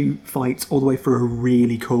kaiju fights all the way through are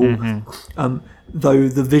really cool. Though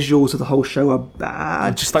the visuals of the whole show are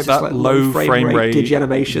bad. Just like that low frame rate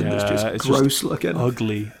digi-animation that's just gross looking.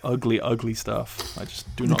 Ugly stuff. I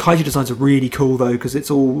just do not. The kaiju designs are really cool though because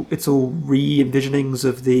it's all re-envisionings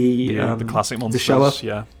of the classic monsters.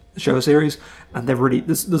 The Showa series, and they're really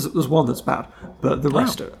there's one that's bad, but the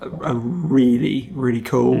rest are really, really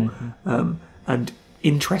cool and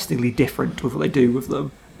interestingly different with what they do with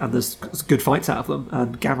them. And there's good fights out of them.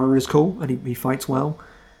 And Gamera is cool, and he fights well.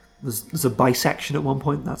 There's a bisection at one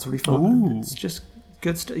point that's really fun. It's just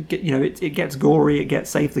good stuff. It gets gory, it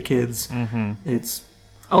gets save the kids. It's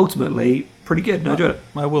ultimately pretty good. No, do it.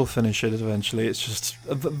 I will finish it eventually. It's just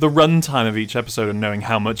the runtime of each episode and knowing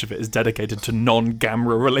how much of it is dedicated to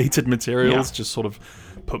non-Gamera related materials just sort of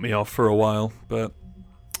put me off for a while. But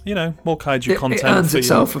more kaiju content. It earns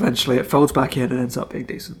itself eventually. It folds back in and ends up being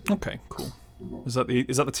decent. Okay, cool. Is that the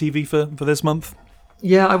TV for this month?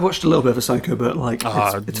 Yeah, I watched a little bit of Ahsoka, but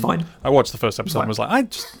it's fine. I watched the first episode and was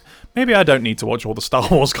like, maybe I don't need to watch all the Star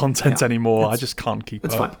Wars content anymore. I just can't keep up.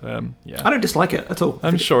 It's fine. I don't dislike it at all.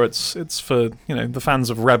 I'm sure it's for the fans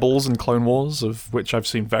of Rebels and Clone Wars, of which I've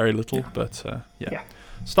seen very little. But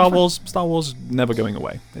Star Wars never going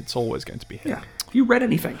away. It's always going to be here. Yeah. Have you read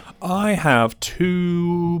anything? I have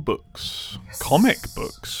 2 books, comic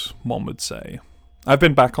books, one would say. I've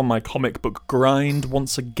been back on my comic book grind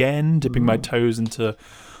once again, dipping my toes into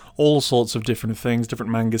all sorts of different things,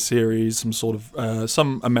 different manga series,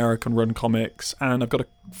 some American-run comics, and I've got a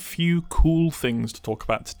few cool things to talk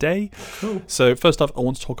about today. Cool. So first off, I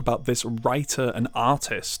want to talk about this writer and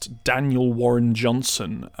artist, Daniel Warren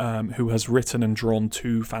Johnson, who has written and drawn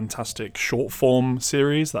 2 fantastic short-form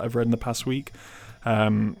series that I've read in the past week.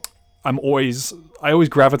 I always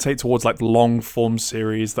gravitate towards like long form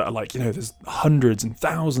series that are like, there's hundreds and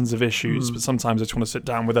thousands of issues, but sometimes I just want to sit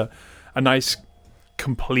down with a nice,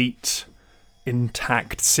 complete,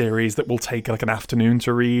 intact series that will take like an afternoon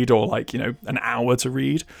to read or like, an hour to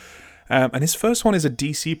read. And his first one is a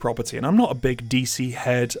DC property, and I'm not a big DC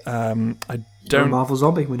head. You're a Marvel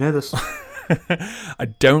zombie, we know this. I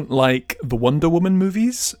don't like the Wonder Woman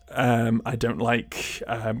movies. I don't like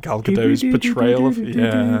Gal Gadot's portrayal of...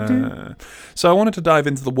 Yeah. So I wanted to dive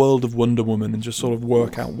into the world of Wonder Woman and just sort of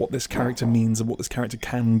work out what this character means and what this character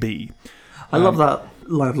can be. I love that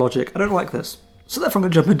line of logic. I don't like this, so therefore I'm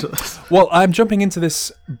going to jump into this. Well, I'm jumping into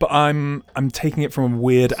this, but I'm taking it from a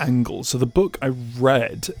weird angle. So the book I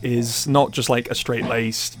read is not just like a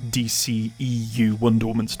straight-laced DC EU Wonder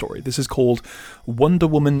Woman story. This is called Wonder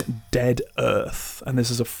Woman Dead Earth, and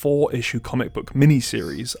this is a 4-issue comic book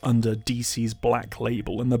miniseries under DC's Black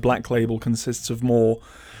Label, and the Black Label consists of more,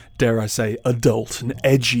 dare I say, adult and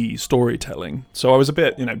edgy storytelling. So I was a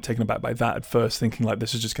bit, taken aback by that at first, thinking like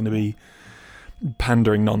this is just going to be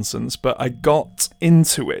pandering nonsense, but I got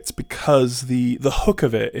into it because the hook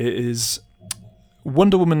of it is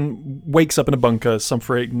Wonder Woman wakes up in a bunker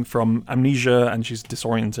suffering from amnesia and she's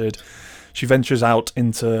disoriented. She ventures out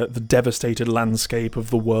into the devastated landscape of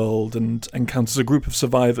the world and encounters a group of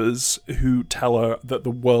survivors who tell her that the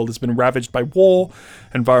world has been ravaged by war,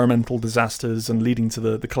 environmental disasters, and leading to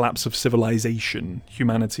the collapse of civilization.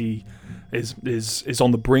 Humanity is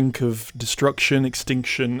on the brink of destruction,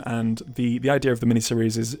 extinction, and the idea of the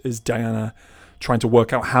miniseries is Diana trying to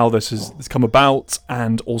work out how this has come about,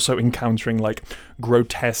 and also encountering like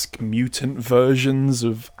grotesque mutant versions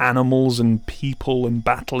of animals and people and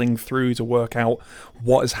battling through to work out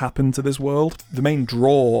what has happened to this world. The main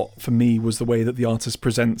draw for me was the way that the artist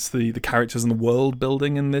presents the characters and the world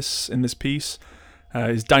building in this piece.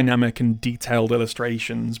 His dynamic and detailed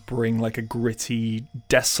illustrations bring like a gritty,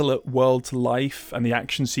 desolate world to life, and the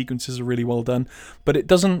action sequences are really well done. But it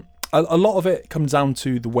doesn't. A lot of it comes down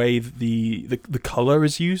to the way that the color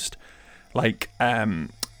is used. Like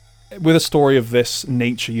with a story of this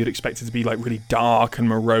nature, you'd expect it to be like really dark and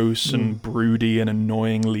morose and broody and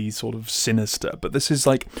annoyingly sort of sinister. But this is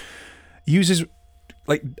like uses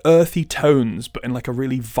like earthy tones, but in like a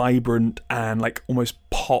really vibrant and like almost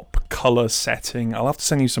pop color setting. I'll have to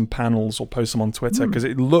send you some panels or post them on Twitter because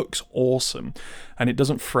it looks awesome, and it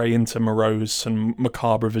doesn't fray into morose and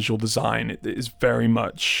macabre visual design. It is very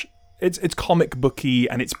much it's comic booky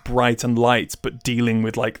and it's bright and light, but dealing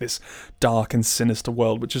with like this dark and sinister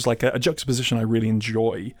world, which is like a juxtaposition I really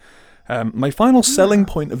enjoy. My final selling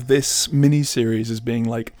point of this miniseries is being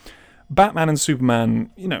like, Batman and Superman,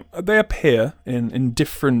 they appear in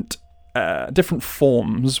different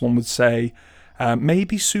forms, one would say.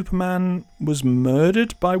 Maybe Superman was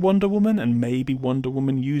murdered by Wonder Woman, and maybe Wonder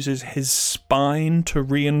Woman uses his spine to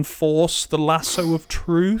reinforce the lasso of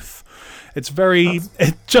truth. It's very...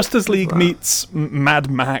 Justice League meets Mad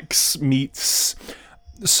Max meets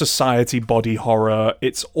society body horror.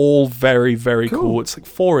 It's all very, very cool. It's like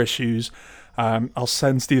 4 issues. I'll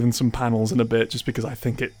send Stephen some panels in a bit just because I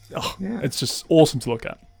think it's just awesome to look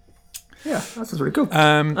at. Yeah, that sounds really cool.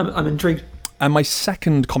 I'm intrigued. And my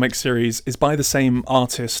second comic series is by the same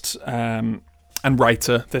artist and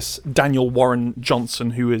writer, this Daniel Warren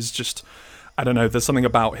Johnson, who is just, I don't know, there's something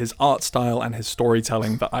about his art style and his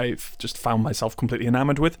storytelling that I've just found myself completely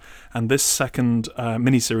enamored with. And this second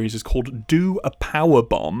miniseries is called Do a Power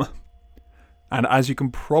Bomb. And as you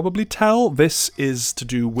can probably tell, this is to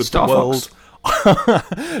do with the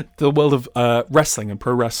world of wrestling and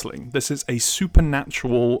pro wrestling. This is a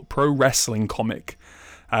supernatural pro wrestling comic,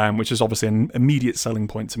 which is obviously an immediate selling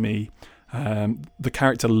point to me. The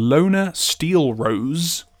character Lona Steel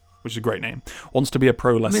Rose, which is a great name, wants to be a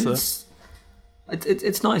pro wrestler.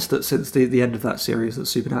 It's nice that since the end of that series that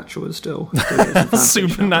Supernatural is still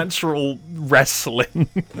Supernatural wrestling.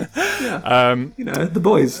 Yeah. The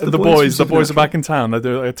boys are back in town.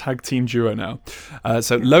 They're a tag team duo now.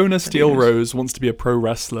 So Lona Steel Rose wants to be a pro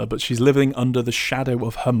wrestler, but she's living under the shadow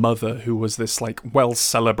of her mother, who was this like well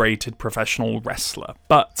celebrated professional wrestler.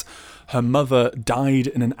 But her mother died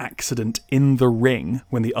in an accident in the ring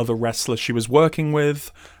when the other wrestler she was working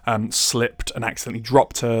with slipped and accidentally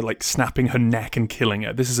dropped her, like snapping her neck and killing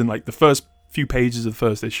her. This is in like the first few pages of the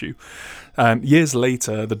first issue. Years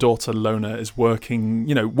later, the daughter Lona is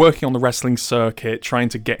working on the wrestling circuit, trying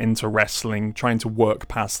to get into wrestling, trying to work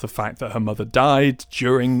past the fact that her mother died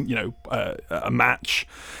during, a match,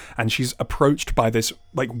 and she's approached by this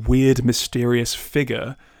like weird, mysterious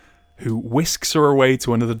figure who whisks her away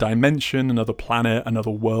to another dimension, another planet, another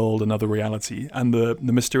world, another reality. And the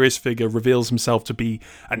mysterious figure reveals himself to be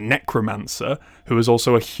a necromancer who is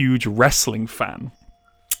also a huge wrestling fan.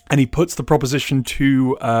 And he puts the proposition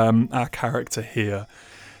to our character here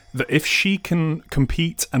that if she can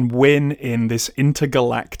compete and win in this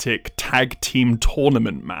intergalactic tag team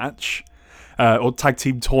tournament match, or tag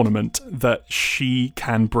team tournament, that she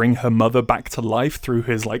can bring her mother back to life through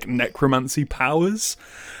his like necromancy powers.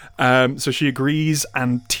 So she agrees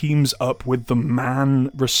and teams up with the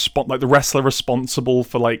the wrestler responsible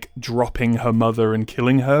for like dropping her mother and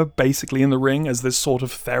killing her, basically in the ring as this sort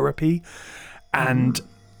of therapy. And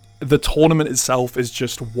the tournament itself is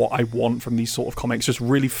just what I want from these sort of comics. Just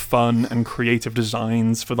really fun and creative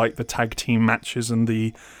designs for like the tag team matches, and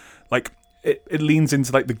the like. It leans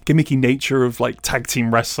into like the gimmicky nature of like tag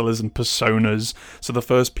team wrestlers and personas. So the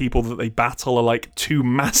first people that they battle are like two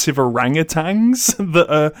massive orangutans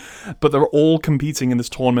but they're all competing in this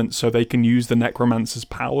tournament so they can use the necromancer's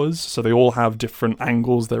powers. So they all have different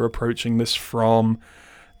angles they're approaching this from.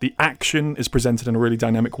 The action is presented in a really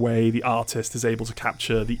dynamic way. The artist is able to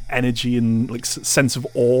capture the energy and like sense of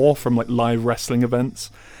awe from like live wrestling events.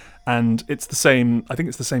 And I think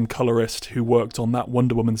it's the same colorist who worked on that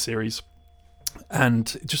Wonder Woman series.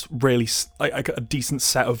 And just really like a decent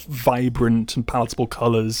set of vibrant and palatable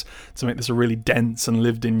colours to make this a really dense and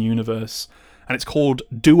lived-in universe. And it's called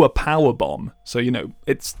Do a Power Bomb. So,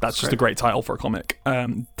 that's just a great title for a comic.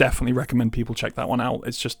 Definitely recommend people check that one out.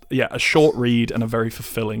 It's just, a short read and a very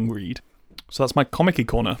fulfilling read. So that's my comic-y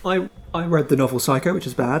corner. I read the novel Psycho, which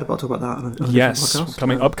is bad, but I'll talk about that on a yes,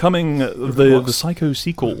 podcast. Upcoming the Psycho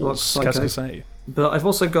sequels, qu'est-ce que c'est? But I've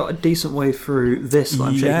also got a decent way through this that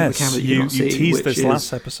I'm shaking the camera that you teased this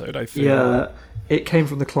last episode, I feel. Yeah, it came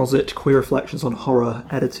from the closet, Queer Reflections on Horror,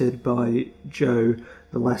 edited by Joe,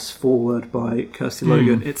 the less forward by Kirsty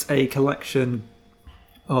Logan. It's a collection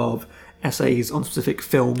of essays on specific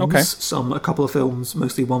films, a couple of films,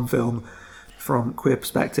 mostly one film, from queer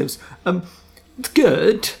perspectives. It's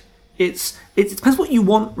good. It depends what you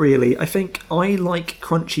want, really. I think I like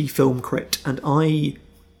crunchy film crit, and I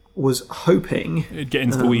was hoping, get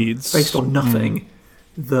into the weeds, based on nothing,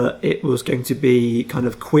 that it was going to be kind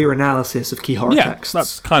of queer analysis of key horror texts.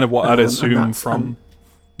 That's kind of what I'd assume from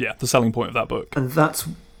the selling point of that book. And that's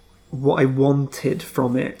what I wanted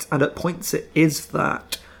from it. And at points it is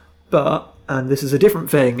that, and this is a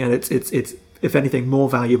different thing, and it's if anything more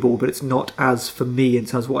valuable, but it's not as for me in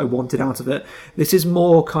terms of what I wanted out of it. This is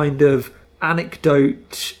more kind of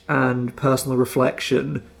anecdote and personal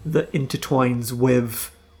reflection that intertwines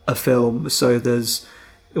with a film. So it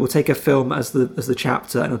will take a film as the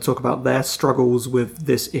chapter, and it'll talk about their struggles with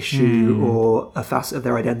this issue or a facet of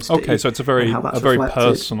their identity. Okay, so it's a very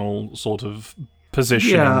personal sort of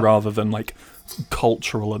positioning rather than like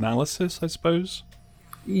cultural analysis, I suppose.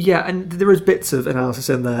 Yeah, and there is bits of analysis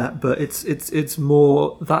in there, but it's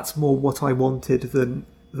more, that's more what I wanted than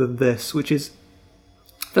this, which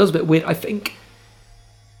feels a bit weird. I think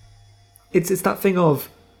it's that thing of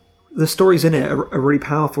the stories in it are really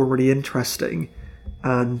powerful, really interesting,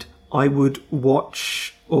 and I would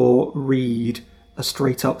watch or read a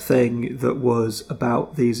straight up thing that was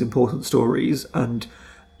about these important stories, and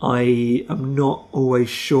I am not always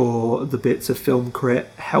sure the bits of film crit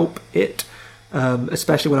help it.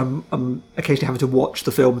 Especially when I'm occasionally having to watch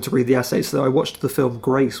the film to read the essays. So I watched the film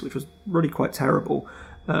Grace, which was really quite terrible,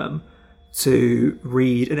 to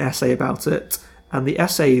read an essay about it. And the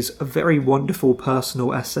essay is a very wonderful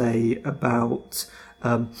personal essay about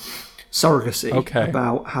surrogacy,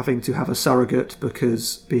 about having to have a surrogate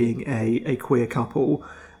because being a queer couple,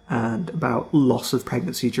 and about loss of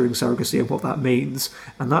pregnancy during surrogacy and what that means.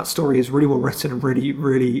 And that story is really well written and really,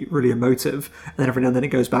 really, really emotive. And then every now and then it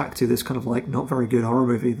goes back to this kind of like not very good horror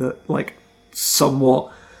movie that like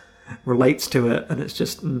somewhat relates to it. And it's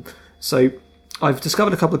just... So I've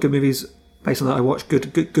discovered a couple of good movies based on that. I watched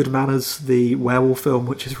Good Manners, the werewolf film,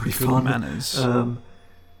 which is really fun. Good Manners.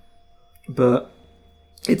 But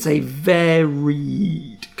it's a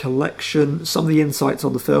varied collection. Some of the insights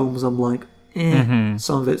on the films, I'm like,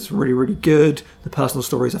 Some of it's really, really good. The personal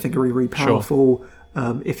stories, I think, are really, really powerful.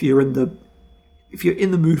 Sure. If you're in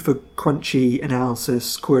the mood for crunchy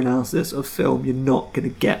analysis, queer analysis of film, you're not going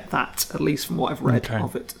to get that, at least from what I've read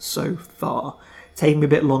of it so far. taking me a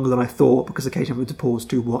bit longer than I thought because occasionally I had to pause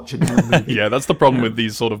to watch a damn movie. Yeah, that's the problem with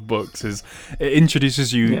these sort of books, is it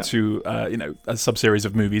introduces you to a sub-series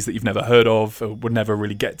of movies that you've never heard of or would never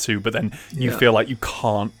really get to, but then you feel like you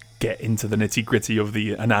can't get into the nitty-gritty of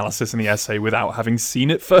the analysis and the essay without having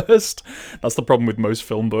seen it first. That's the problem with most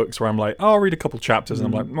film books, where I'm like, oh, I'll read a couple chapters, and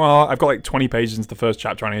I'm like, well, I've got like 20 pages into the first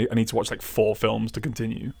chapter, and I need to watch like 4 films to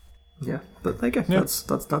continue. Yeah, but there you go. Yeah. That's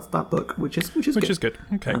that book, which is good.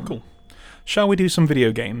 Okay, cool. Shall we do some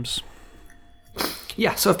video games?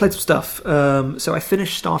 Yeah, so I've played some stuff. So I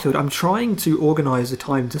finished Starfield. I'm trying to organise a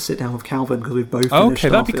time to sit down with Calvin because we've both finished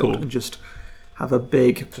Starfield, that'd be cool. And just have a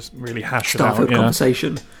big just really hash Starfield it out,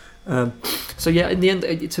 conversation. So yeah, in the end,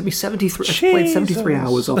 it took me 73. I played 73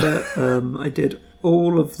 hours of it. I did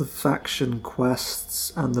all of the faction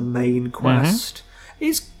quests and the main quest.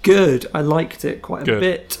 It's good. I liked it quite a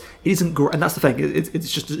bit. It isn't great, and that's the thing.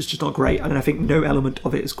 It's just not great. And I think no element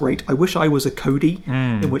of it is great. I wish I was a Cody,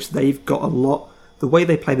 in which they've got a lot. The way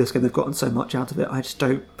they play this game, they've gotten so much out of it. I just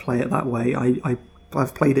don't play it that way.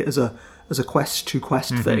 I've played it as a quest to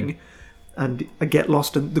quest thing, and I get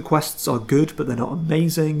lost. And the quests are good, but they're not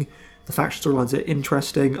amazing. The faction storylines are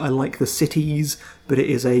interesting. I like the cities, but it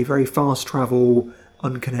is a very fast travel,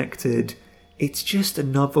 unconnected. It's just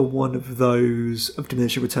another one of those of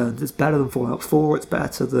diminishing returns. It's better than Fallout 4. It's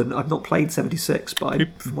better than... I've not played 76, but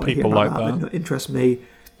from what I hear about that, it interests me.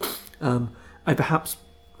 I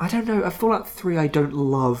don't know. Fallout 3 I don't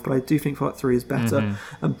love, but I do think Fallout 3 is better.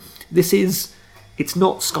 It's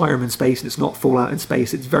not Skyrim in space, and it's not Fallout in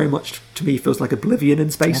space. It's very much, to me, feels like Oblivion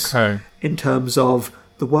in space. Okay. In terms of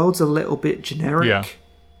the world's a little bit generic,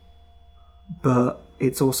 but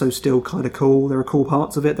it's also still kind of cool. There are cool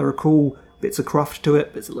parts of it. There are cool bits of craft to it,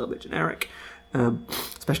 but it's a little bit generic,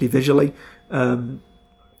 especially visually. Though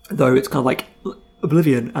it's kind of like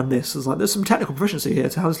Oblivion, and this is like there's some technical proficiency here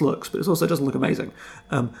to how this looks, but it also doesn't look amazing.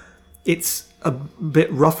 It's a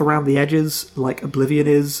bit rough around the edges, like Oblivion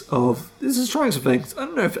is. This is trying some things. I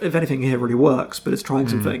don't know if anything here really works, but it's trying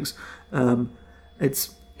some things.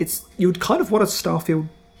 It's you would kind of want a Starfield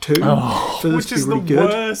 2 for this to be really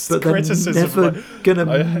good, but they're never gonna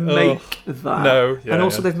make that. No, and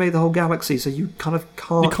also they've made the whole galaxy, so you kind of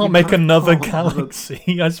can't. You can't make another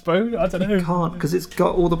galaxy, I suppose. I don't know. You can't, because it's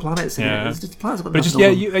got all the planets in it. It's just planets. But just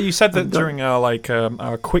you said that during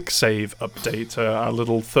our quick save update, our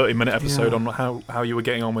little 30-minute episode on how you were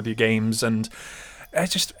getting on with your games, and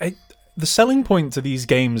the selling point to these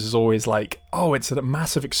games is always like, oh, it's a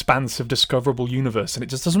massive, expansive, discoverable universe, and it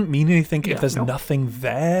just doesn't mean anything if there's nothing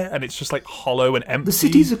there, and it's just like hollow and empty. The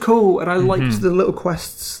cities are cool, and I liked the little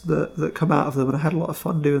quests that come out of them, and I had a lot of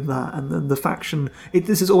fun doing that. And then the faction,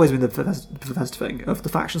 this has always been the Bethesda thing, of the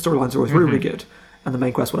faction storylines are always really, really good, and the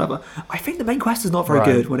main quest, whatever. I think the main quest is not very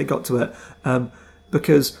good when it got to it,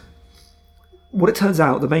 because what it turns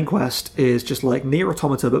out, the main quest is just like Nier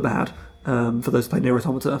Automata, but bad. For those who play Nier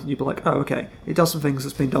Automata, you'd be like, oh, okay, it does some things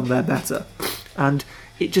that's been done there better. And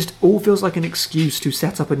it just all feels like an excuse to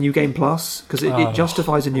set up a New Game Plus, because it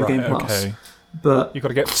justifies a New Game Plus. Okay. But you've got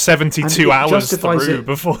to get 72 hours through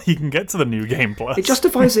before you can get to the New Game Plus. It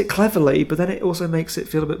justifies it cleverly, but then it also makes it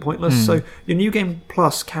feel a bit pointless. So your New Game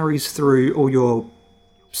Plus carries through all your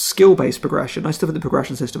skill-based progression. I still think the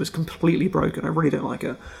progression system is completely broken. I really don't like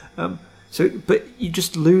it. But you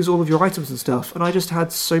just lose all of your items and stuff. And I just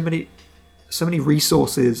had so many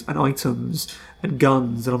resources and items and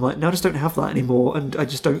guns, and I'm like, no, I just don't have that anymore, and I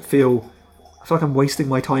just don't feel... I feel like I'm wasting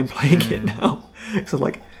my time playing it now. So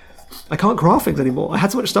like, I can't craft things anymore. I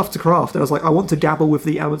had so much stuff to craft, and I was like, I want to dabble with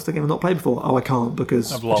the elements of the game I've not played before. Oh, I can't,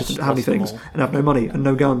 because I just don't have any things, and I have no money, and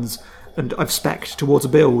no guns, and I've spec'd towards a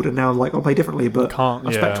build, and now like I'll play differently, but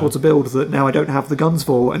I've spec'd towards a build that now I don't have the guns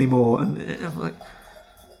for anymore, and I'm like...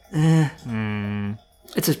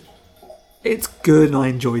 It's good, and I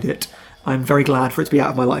enjoyed it. I'm very glad for it to be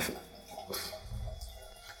out of my life.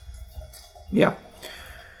 Yeah.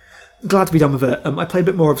 Glad to be done with it. I played a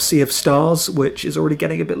bit more of Sea of Stars, which is already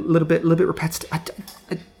getting a little bit repetitive.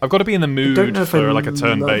 I've got to be in the mood for like a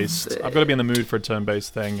turn-based. I've got to be in the mood for a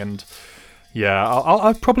turn-based thing, and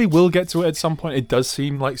I probably will get to it at some point. It does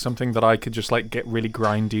seem like something that I could just like get really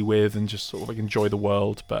grindy with and just sort of like enjoy the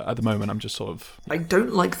world. But at the moment, I'm just sort of... I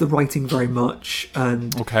don't like the writing very much,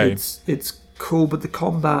 and it's cool, but the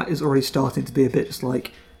combat is already starting to be a bit just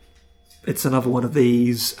like, it's another one of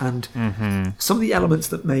these, and some of the elements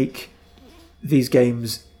that make these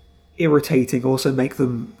games irritating also make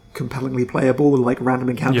them compellingly playable, like random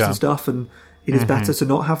encounters and stuff, and it is better to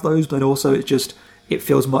not have those, but also it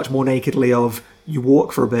feels much more nakedly of, you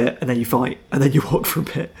walk for a bit, and then you fight, and then you walk for a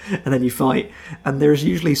bit, and then you fight, and there's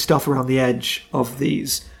usually stuff around the edge of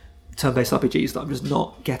these turn-based RPGs that I'm just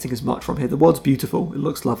not getting as much from here. The world's beautiful, it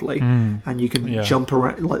looks lovely, and you can jump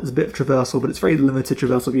around, like there's a bit of traversal, but it's very limited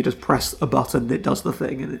traversal. If you just press a button, it does the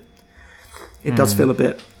thing, and it does feel a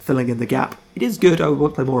bit filling in the gap. It is good, I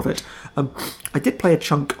want to play more of it. I did play a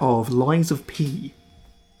chunk of Lies of P.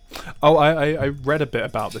 Oh, I read a bit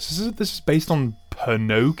about this. This is based on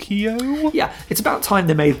Pinocchio? Yeah, it's about time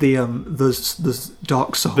they made the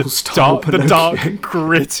Dark Souls style Pinocchio. The dark,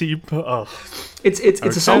 gritty... Oh. It's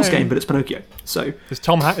a Souls game, but it's Pinocchio. So is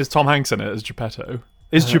Tom Hanks in it as Geppetto?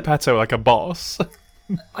 Is Geppetto like a boss?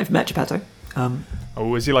 I've met Geppetto.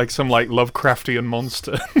 Is he like some Lovecraftian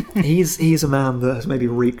monster? he's a man that has maybe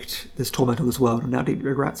wreaked this torment on this world and now deeply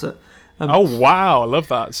regrets it. Oh wow, I love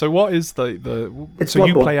that. So what is the so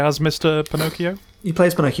you play as Mr. Pinocchio? You play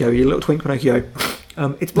as Pinocchio, you little twink Pinocchio.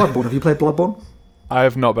 It's Bloodborne. Have you played Bloodborne? I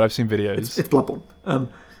have not, but I've seen videos. It's Bloodborne.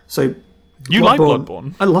 So you like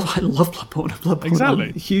Bloodborne? I love Bloodborne. Exactly.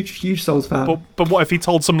 I'm a huge Souls fan. But what if he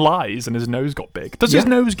told some lies and his nose got big? Does his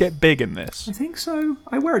nose get big in this? I think so.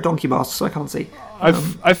 I wear a donkey mask, so I can't see.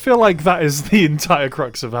 I feel like that is the entire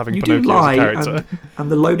crux of having you Pinocchio do lie, as a character.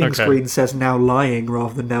 And the loading screen says now lying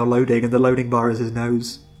rather than now loading, and the loading bar is his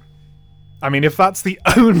nose. I mean, if that's the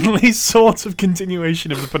only sort of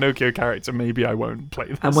continuation of the Pinocchio character, maybe I won't play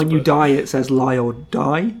this. And when you die, it says lie or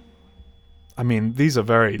die. I mean, these are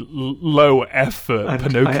very low-effort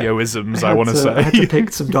Pinocchioisms, I want to say. I had to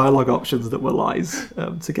pick some dialogue options that were lies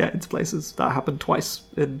to get into places. That happened twice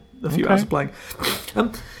in a few hours of playing.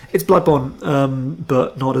 It's Bloodborne,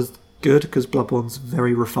 but not as good, because Bloodborne's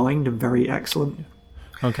very refined and very excellent.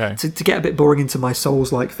 Okay. To get a bit boring into my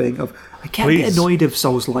Souls-like thing, I get annoyed of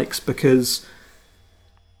Souls-likes because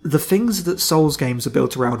the things that Souls games are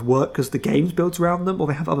built around work because the game's built around them, or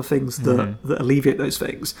they have other things that alleviate those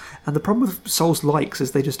things. And the problem with Souls-likes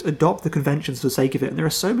is they just adopt the conventions for the sake of it. And there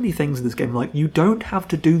are so many things in this game, like, you don't have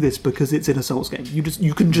to do this because it's in a Souls game.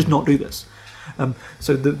 You can just not do this.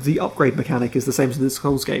 So the upgrade mechanic is the same as in the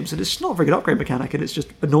Souls games, and it's just not a very good upgrade mechanic, and it's just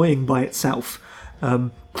annoying by itself.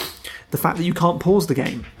 The fact that you can't pause the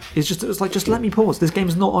game is just let me pause. This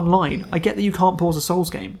game's not online. I get that you can't pause a Souls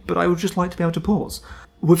game, but I would just like to be able to pause.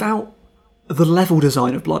 Without the level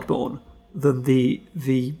design of Bloodborne, then the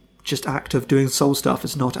just act of doing Soul stuff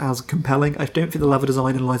is not as compelling. I don't think the level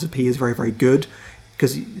design in Lies of P is very, very good,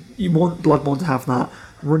 because you want Bloodborne to have that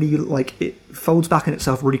really, it folds back in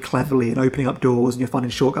itself really cleverly and opening up doors, and you're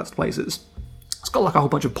finding shortcuts to places. It's got a whole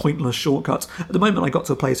bunch of pointless shortcuts. At the moment I got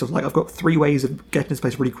to a place of I've got 3 ways of getting to this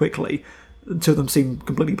place really quickly, and 2 of them seem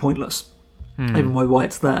completely pointless. Even why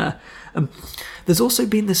it's there. There's also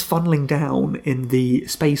been this funneling down in the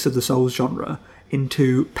space of the Souls genre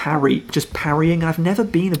into just parrying. I've never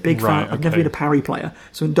been a big fan. I've never been a parry player.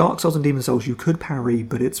 So in Dark Souls and Demon Souls you could parry,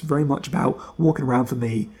 but it's very much about walking around for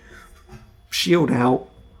me, shield out,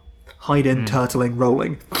 hide in, turtling,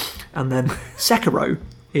 rolling. And then Sekiro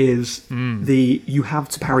is you have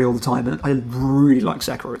to parry all the time, and I really like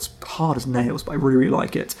Sekiro. It's hard as nails, but I really, really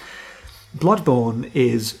like it. Bloodborne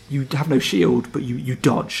is you have no shield, but you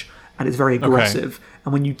dodge, and it's very aggressive. Okay.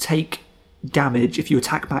 And when you take damage, if you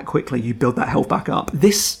attack back quickly, you build that health back up.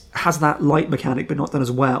 This has that light mechanic, but not done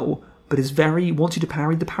as well. But it's wants you to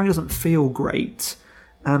parry. The parry doesn't feel great,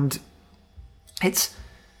 and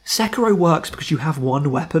Sekiro works because you have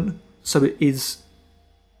one weapon, so it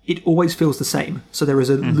always feels the same. So there is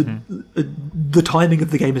the timing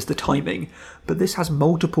of the game is the timing, but this has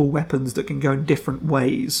multiple weapons that can go in different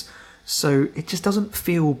ways. So it just doesn't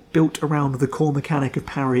feel built around the core mechanic of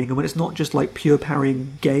parrying. And when it's not just pure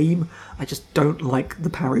parrying game, I just don't like the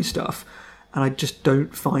parry stuff. And I just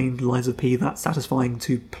don't find Lies of P that satisfying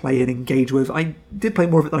to play and engage with. I did play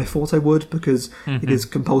more of it than I thought I would, because it is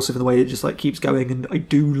compulsive in the way it just keeps going. And I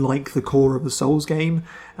do like the core of the Souls game,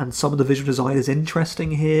 and some of the visual design is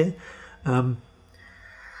interesting here. I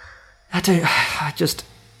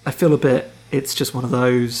feel a bit, it's just one of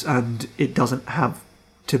those, and it doesn't have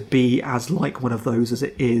to be as like one of those as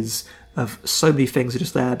it is of so many things are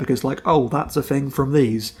just there because that's a thing from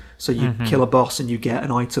these. So you kill a boss and you get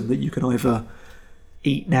an item that you can either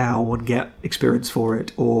eat now and get experience for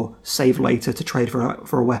it, or save later to trade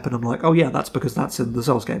for a weapon. I'm like, oh yeah, that's because that's in the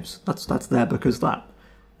Souls games. That's there because that.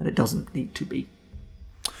 And it doesn't need to be.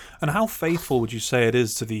 And how faithful would you say it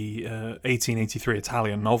is to the 1883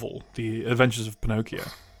 Italian novel, The Adventures of Pinocchio?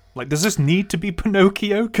 Does this need to be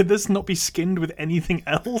Pinocchio? Could this not be skinned with anything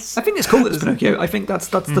else? I think it's cool that it's Pinocchio. I think that's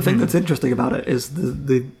the thing that's interesting about it, is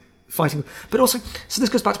the fighting. But also, so this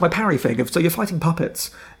goes back to my parry thing. So you're fighting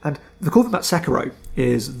puppets, and the cool thing about Sekiro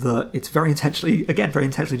is that it's very intentionally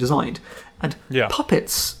designed. And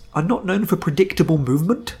puppets are not known for predictable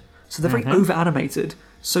movement, so they're very over-animated.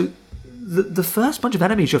 So the first bunch of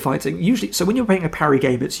enemies you're fighting, usually, so when you're playing a parry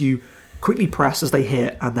game, it's you quickly press as they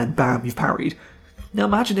hit, and then bam, you've parried. Now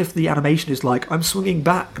imagine if the animation is like, I'm swinging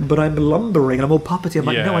back, but I'm lumbering, and I'm all puppety. I'm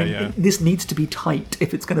like, this needs to be tight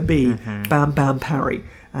if it's going to be bam, bam, parry.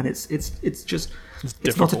 And it's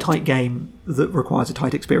not a tight game that requires a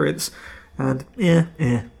tight experience. And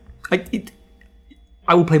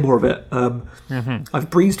I will play more of it. I've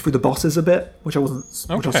breezed through the bosses a bit, which I was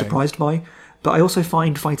surprised by. But I also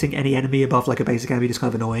find fighting any enemy above like a basic enemy just kind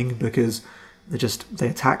of annoying because they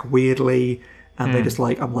attack weirdly. And they just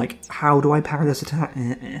I'm like, how do I parry this attack?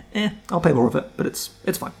 I'll play more of it, but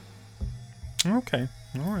it's fine. Okay,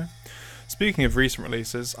 all right. Speaking of recent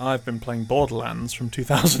releases, I've been playing Borderlands from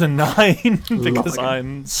 2009 because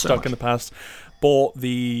I'm stuck in the past. Bought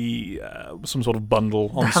the some sort of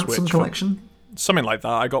bundle on the Switch. Handsome Collection? Something like that.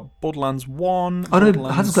 I got Borderlands 1. Oh no,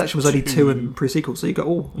 Handsome Collection was only 2 and pre-sequel, so you got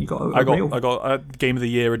I got Game of the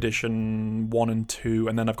Year edition 1 and 2,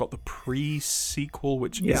 and then I've got the pre-sequel,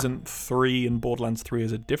 which isn't 3, and Borderlands 3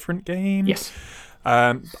 is a different game. Yes.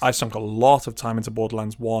 I sunk a lot of time into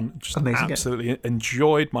Borderlands 1. Just amazing absolutely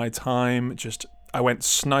enjoyed my time. I went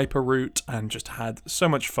sniper route and just had so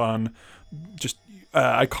much fun.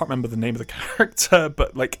 I can't remember the name of the character,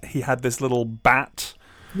 but like he had this little bat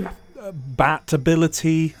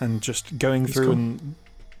ability, and just going through and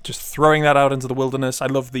just throwing that out into the wilderness. I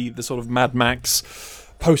love the sort of Mad Max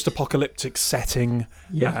post-apocalyptic setting.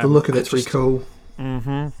 Yeah, the look of it's really cool.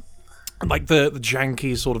 Mm-hmm. Like the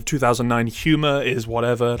janky sort of 2009 humor is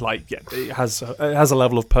whatever. Like, it has a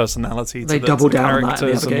level of personality. They double down on that in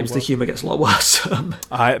the other games. The humor gets a lot worse.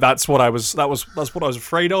 That's what I was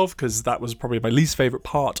afraid of, because that was probably my least favorite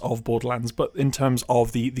part of Borderlands. But in terms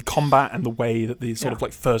of the combat and the way that the sort of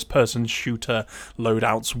like first person shooter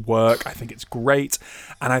loadouts work, I think it's great,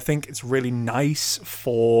 and I think it's really nice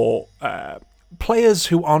for players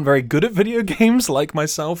who aren't very good at video games like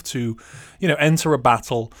myself to, enter a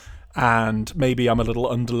battle. And maybe I'm a little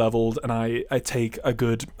underleveled and I take a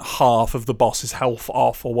good half of the boss's health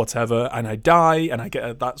off or whatever, and I die, and I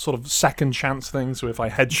get that sort of second chance thing. So if I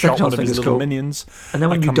headshot one of these little minions, and then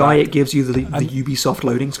when you die, it gives you the Ubisoft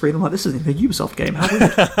loading screen. I'm like, this isn't a Ubisoft game. How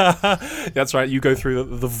weird. That's right. You go through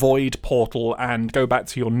the void portal and go back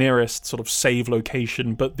to your nearest sort of save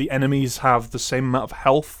location, but the enemies have the same amount of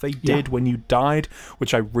health they did when you died,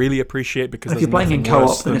 which I really appreciate, because if you're playing in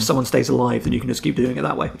co-op, then if someone stays alive, then you can just keep doing it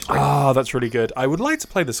that way. That's really good. I would like to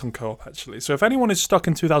play this on co-op, actually. So if anyone is stuck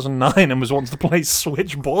in 2009 and wants to play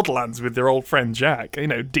Switch Borderlands with their old friend Jack,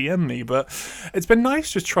 DM me. But it's been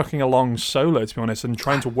nice just trucking along solo, to be honest, and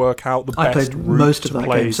trying to work out the best route to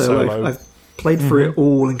play solo. I've played through it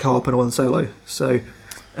all in co-op and all in solo. So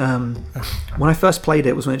when I first played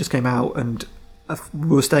it was when it just came out, and we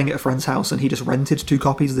were staying at a friend's house, and he just rented 2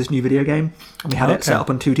 copies of this new video game, and we had it set up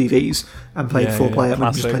on 2 TVs and played 4-player, and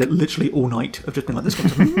we just played it literally all night. I've just been like, this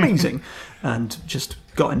game's amazing, and just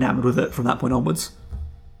got enamored with it from that point onwards.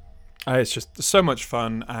 It's just so much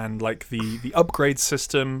fun, and like the upgrade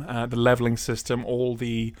system, the leveling system, all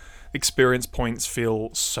the experience points feel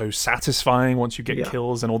so satisfying once you get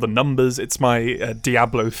kills, and all the numbers. It's my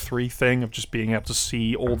Diablo 3 thing of just being able to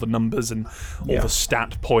see all the numbers and all the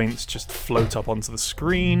stat points just float up onto the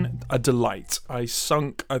screen. A delight. I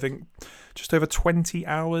sunk, I think, just over 20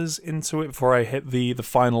 hours into it before I hit the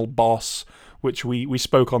final boss, which we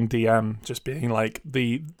spoke on DM, just being like,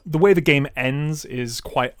 the way the game ends is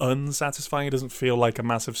quite unsatisfying. It doesn't feel like a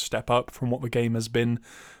massive step up from what the game has been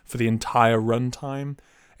for the entire runtime.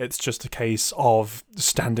 It's just a case of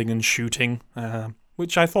standing and shooting,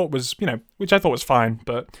 which I thought was fine,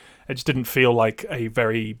 but it just didn't feel like a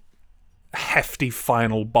very hefty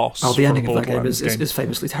final boss. The ending of that game is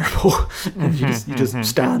famously terrible. you just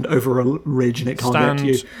stand over a ridge and it can't get to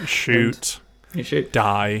you. Shoot. You shoot,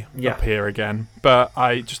 die, appear again. But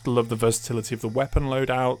I just love the versatility of the weapon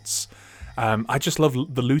loadouts. I just love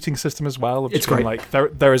the looting system as well. It's great. Like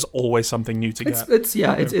there is always something new to get.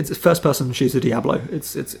 It's first person shooter Diablo.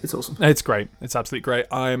 It's awesome. It's great. It's absolutely great.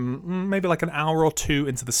 I'm maybe like an hour or 2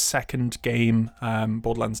 into the second game,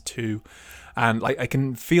 Borderlands 2. And like I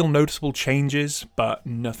can feel noticeable changes, but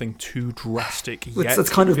nothing too drastic yet. That's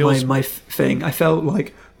kind of my thing. I felt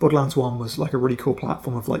like Borderlands 1 was like a really cool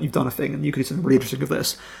platform of like, you've done a thing and you could do something really interesting with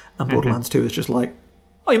this. And Borderlands 2 is just like,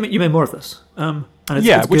 oh, you made more of this. And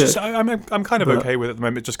it's which good. is I'm kind of okay with it at the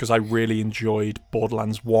moment, just because I really enjoyed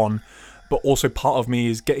Borderlands 1. But also part of me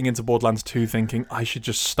is getting into Borderlands 2 thinking I should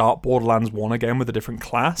just start Borderlands 1 again with a different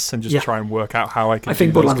class and just try and work out how I can. I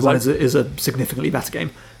think Borderlands 1 is a significantly better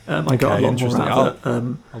game. I got a lot more out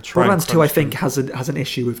of it. Borderlands 2, I think, has an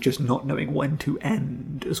issue of just not knowing when to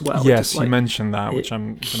end as well. Yes, you mentioned that, which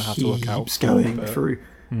I'm going to have to look out for. Keeps going through.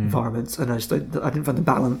 environments, and I didn't find the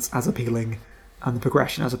balance as appealing and the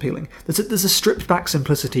progression as appealing. There's a stripped back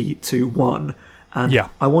simplicity to 1, and when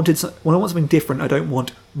I want something different, I don't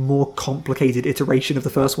want more complicated iteration of the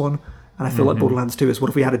first one. And I feel like Borderlands 2 is, what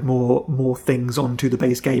if we added more things onto the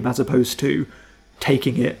base game as opposed to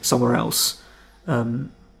taking it somewhere else?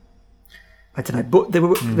 I don't know, but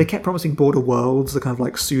they kept promising Border Worlds, the kind of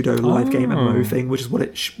like pseudo live game MMO thing, which is where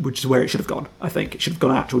it should have gone. I think it should have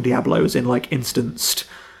gone actual Diablo, as in like instanced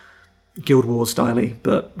Guild Wars style-y,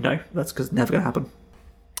 but no, that's because it's never going to happen.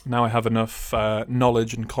 Now I have enough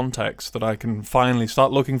knowledge and context that I can finally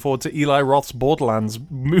start looking forward to Eli Roth's Borderlands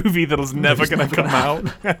movie that is never going to come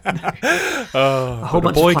out. A whole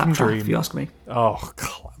bunch of claptrap, if you ask me. Oh,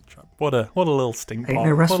 claptrap. What a little stink pot.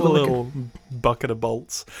 No what a little bucket of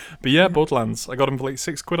bolts. But yeah, Borderlands. I got him for like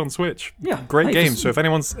 £6 on Switch. Yeah, great game. So if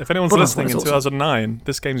anyone's listening in 2009,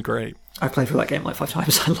 this game's great. I played through that game like 5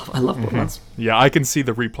 times. I love Borderlands. Yeah, I can see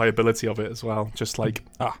the replayability of it as well. Just like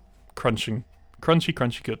crunchy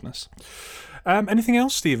goodness. Anything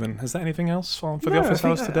else, Stephen? Is there anything else for the office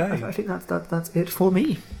hours today? I think that's it for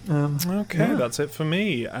me. That's it for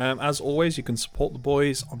me. As always, you can support the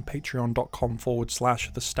boys on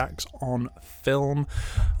patreon.com/thestacksonfilm.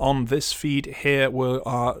 On this feed here, we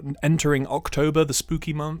are entering October, the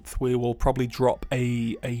spooky month. We will probably drop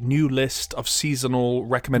a new list of seasonal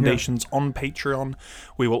recommendations on Patreon.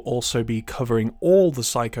 We will also be covering all the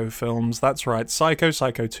Psycho films. That's right, Psycho,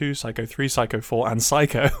 Psycho 2, Psycho 3, Psycho 4, and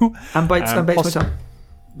Psycho. And Bates Motel.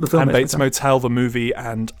 Bates Motel, the movie,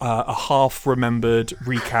 and a half-remembered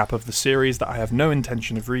recap of the series that I have no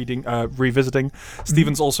intention of revisiting.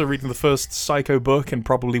 Stephen's also reading the first Psycho book and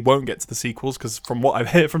probably won't get to the sequels because, from what I've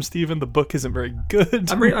heard from Stephen, the book isn't very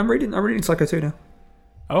good. I'm reading Psycho 2 now.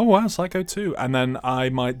 Oh wow, Psycho 2. And then I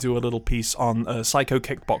might do a little piece on Psycho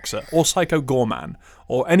Kickboxer or Psycho Gorman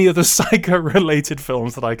or any other Psycho-related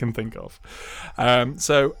films that I can think of.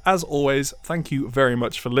 So, as always, thank you very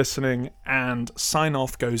much for listening, and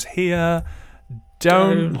sign-off goes here.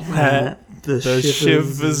 Don't let the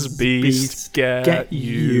Shivers Beast get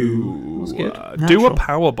you. Do a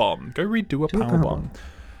power bomb. Go read Do a Power Bomb.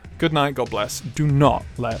 Good night, God bless. Do not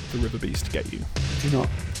let the River Beast get you. Do not.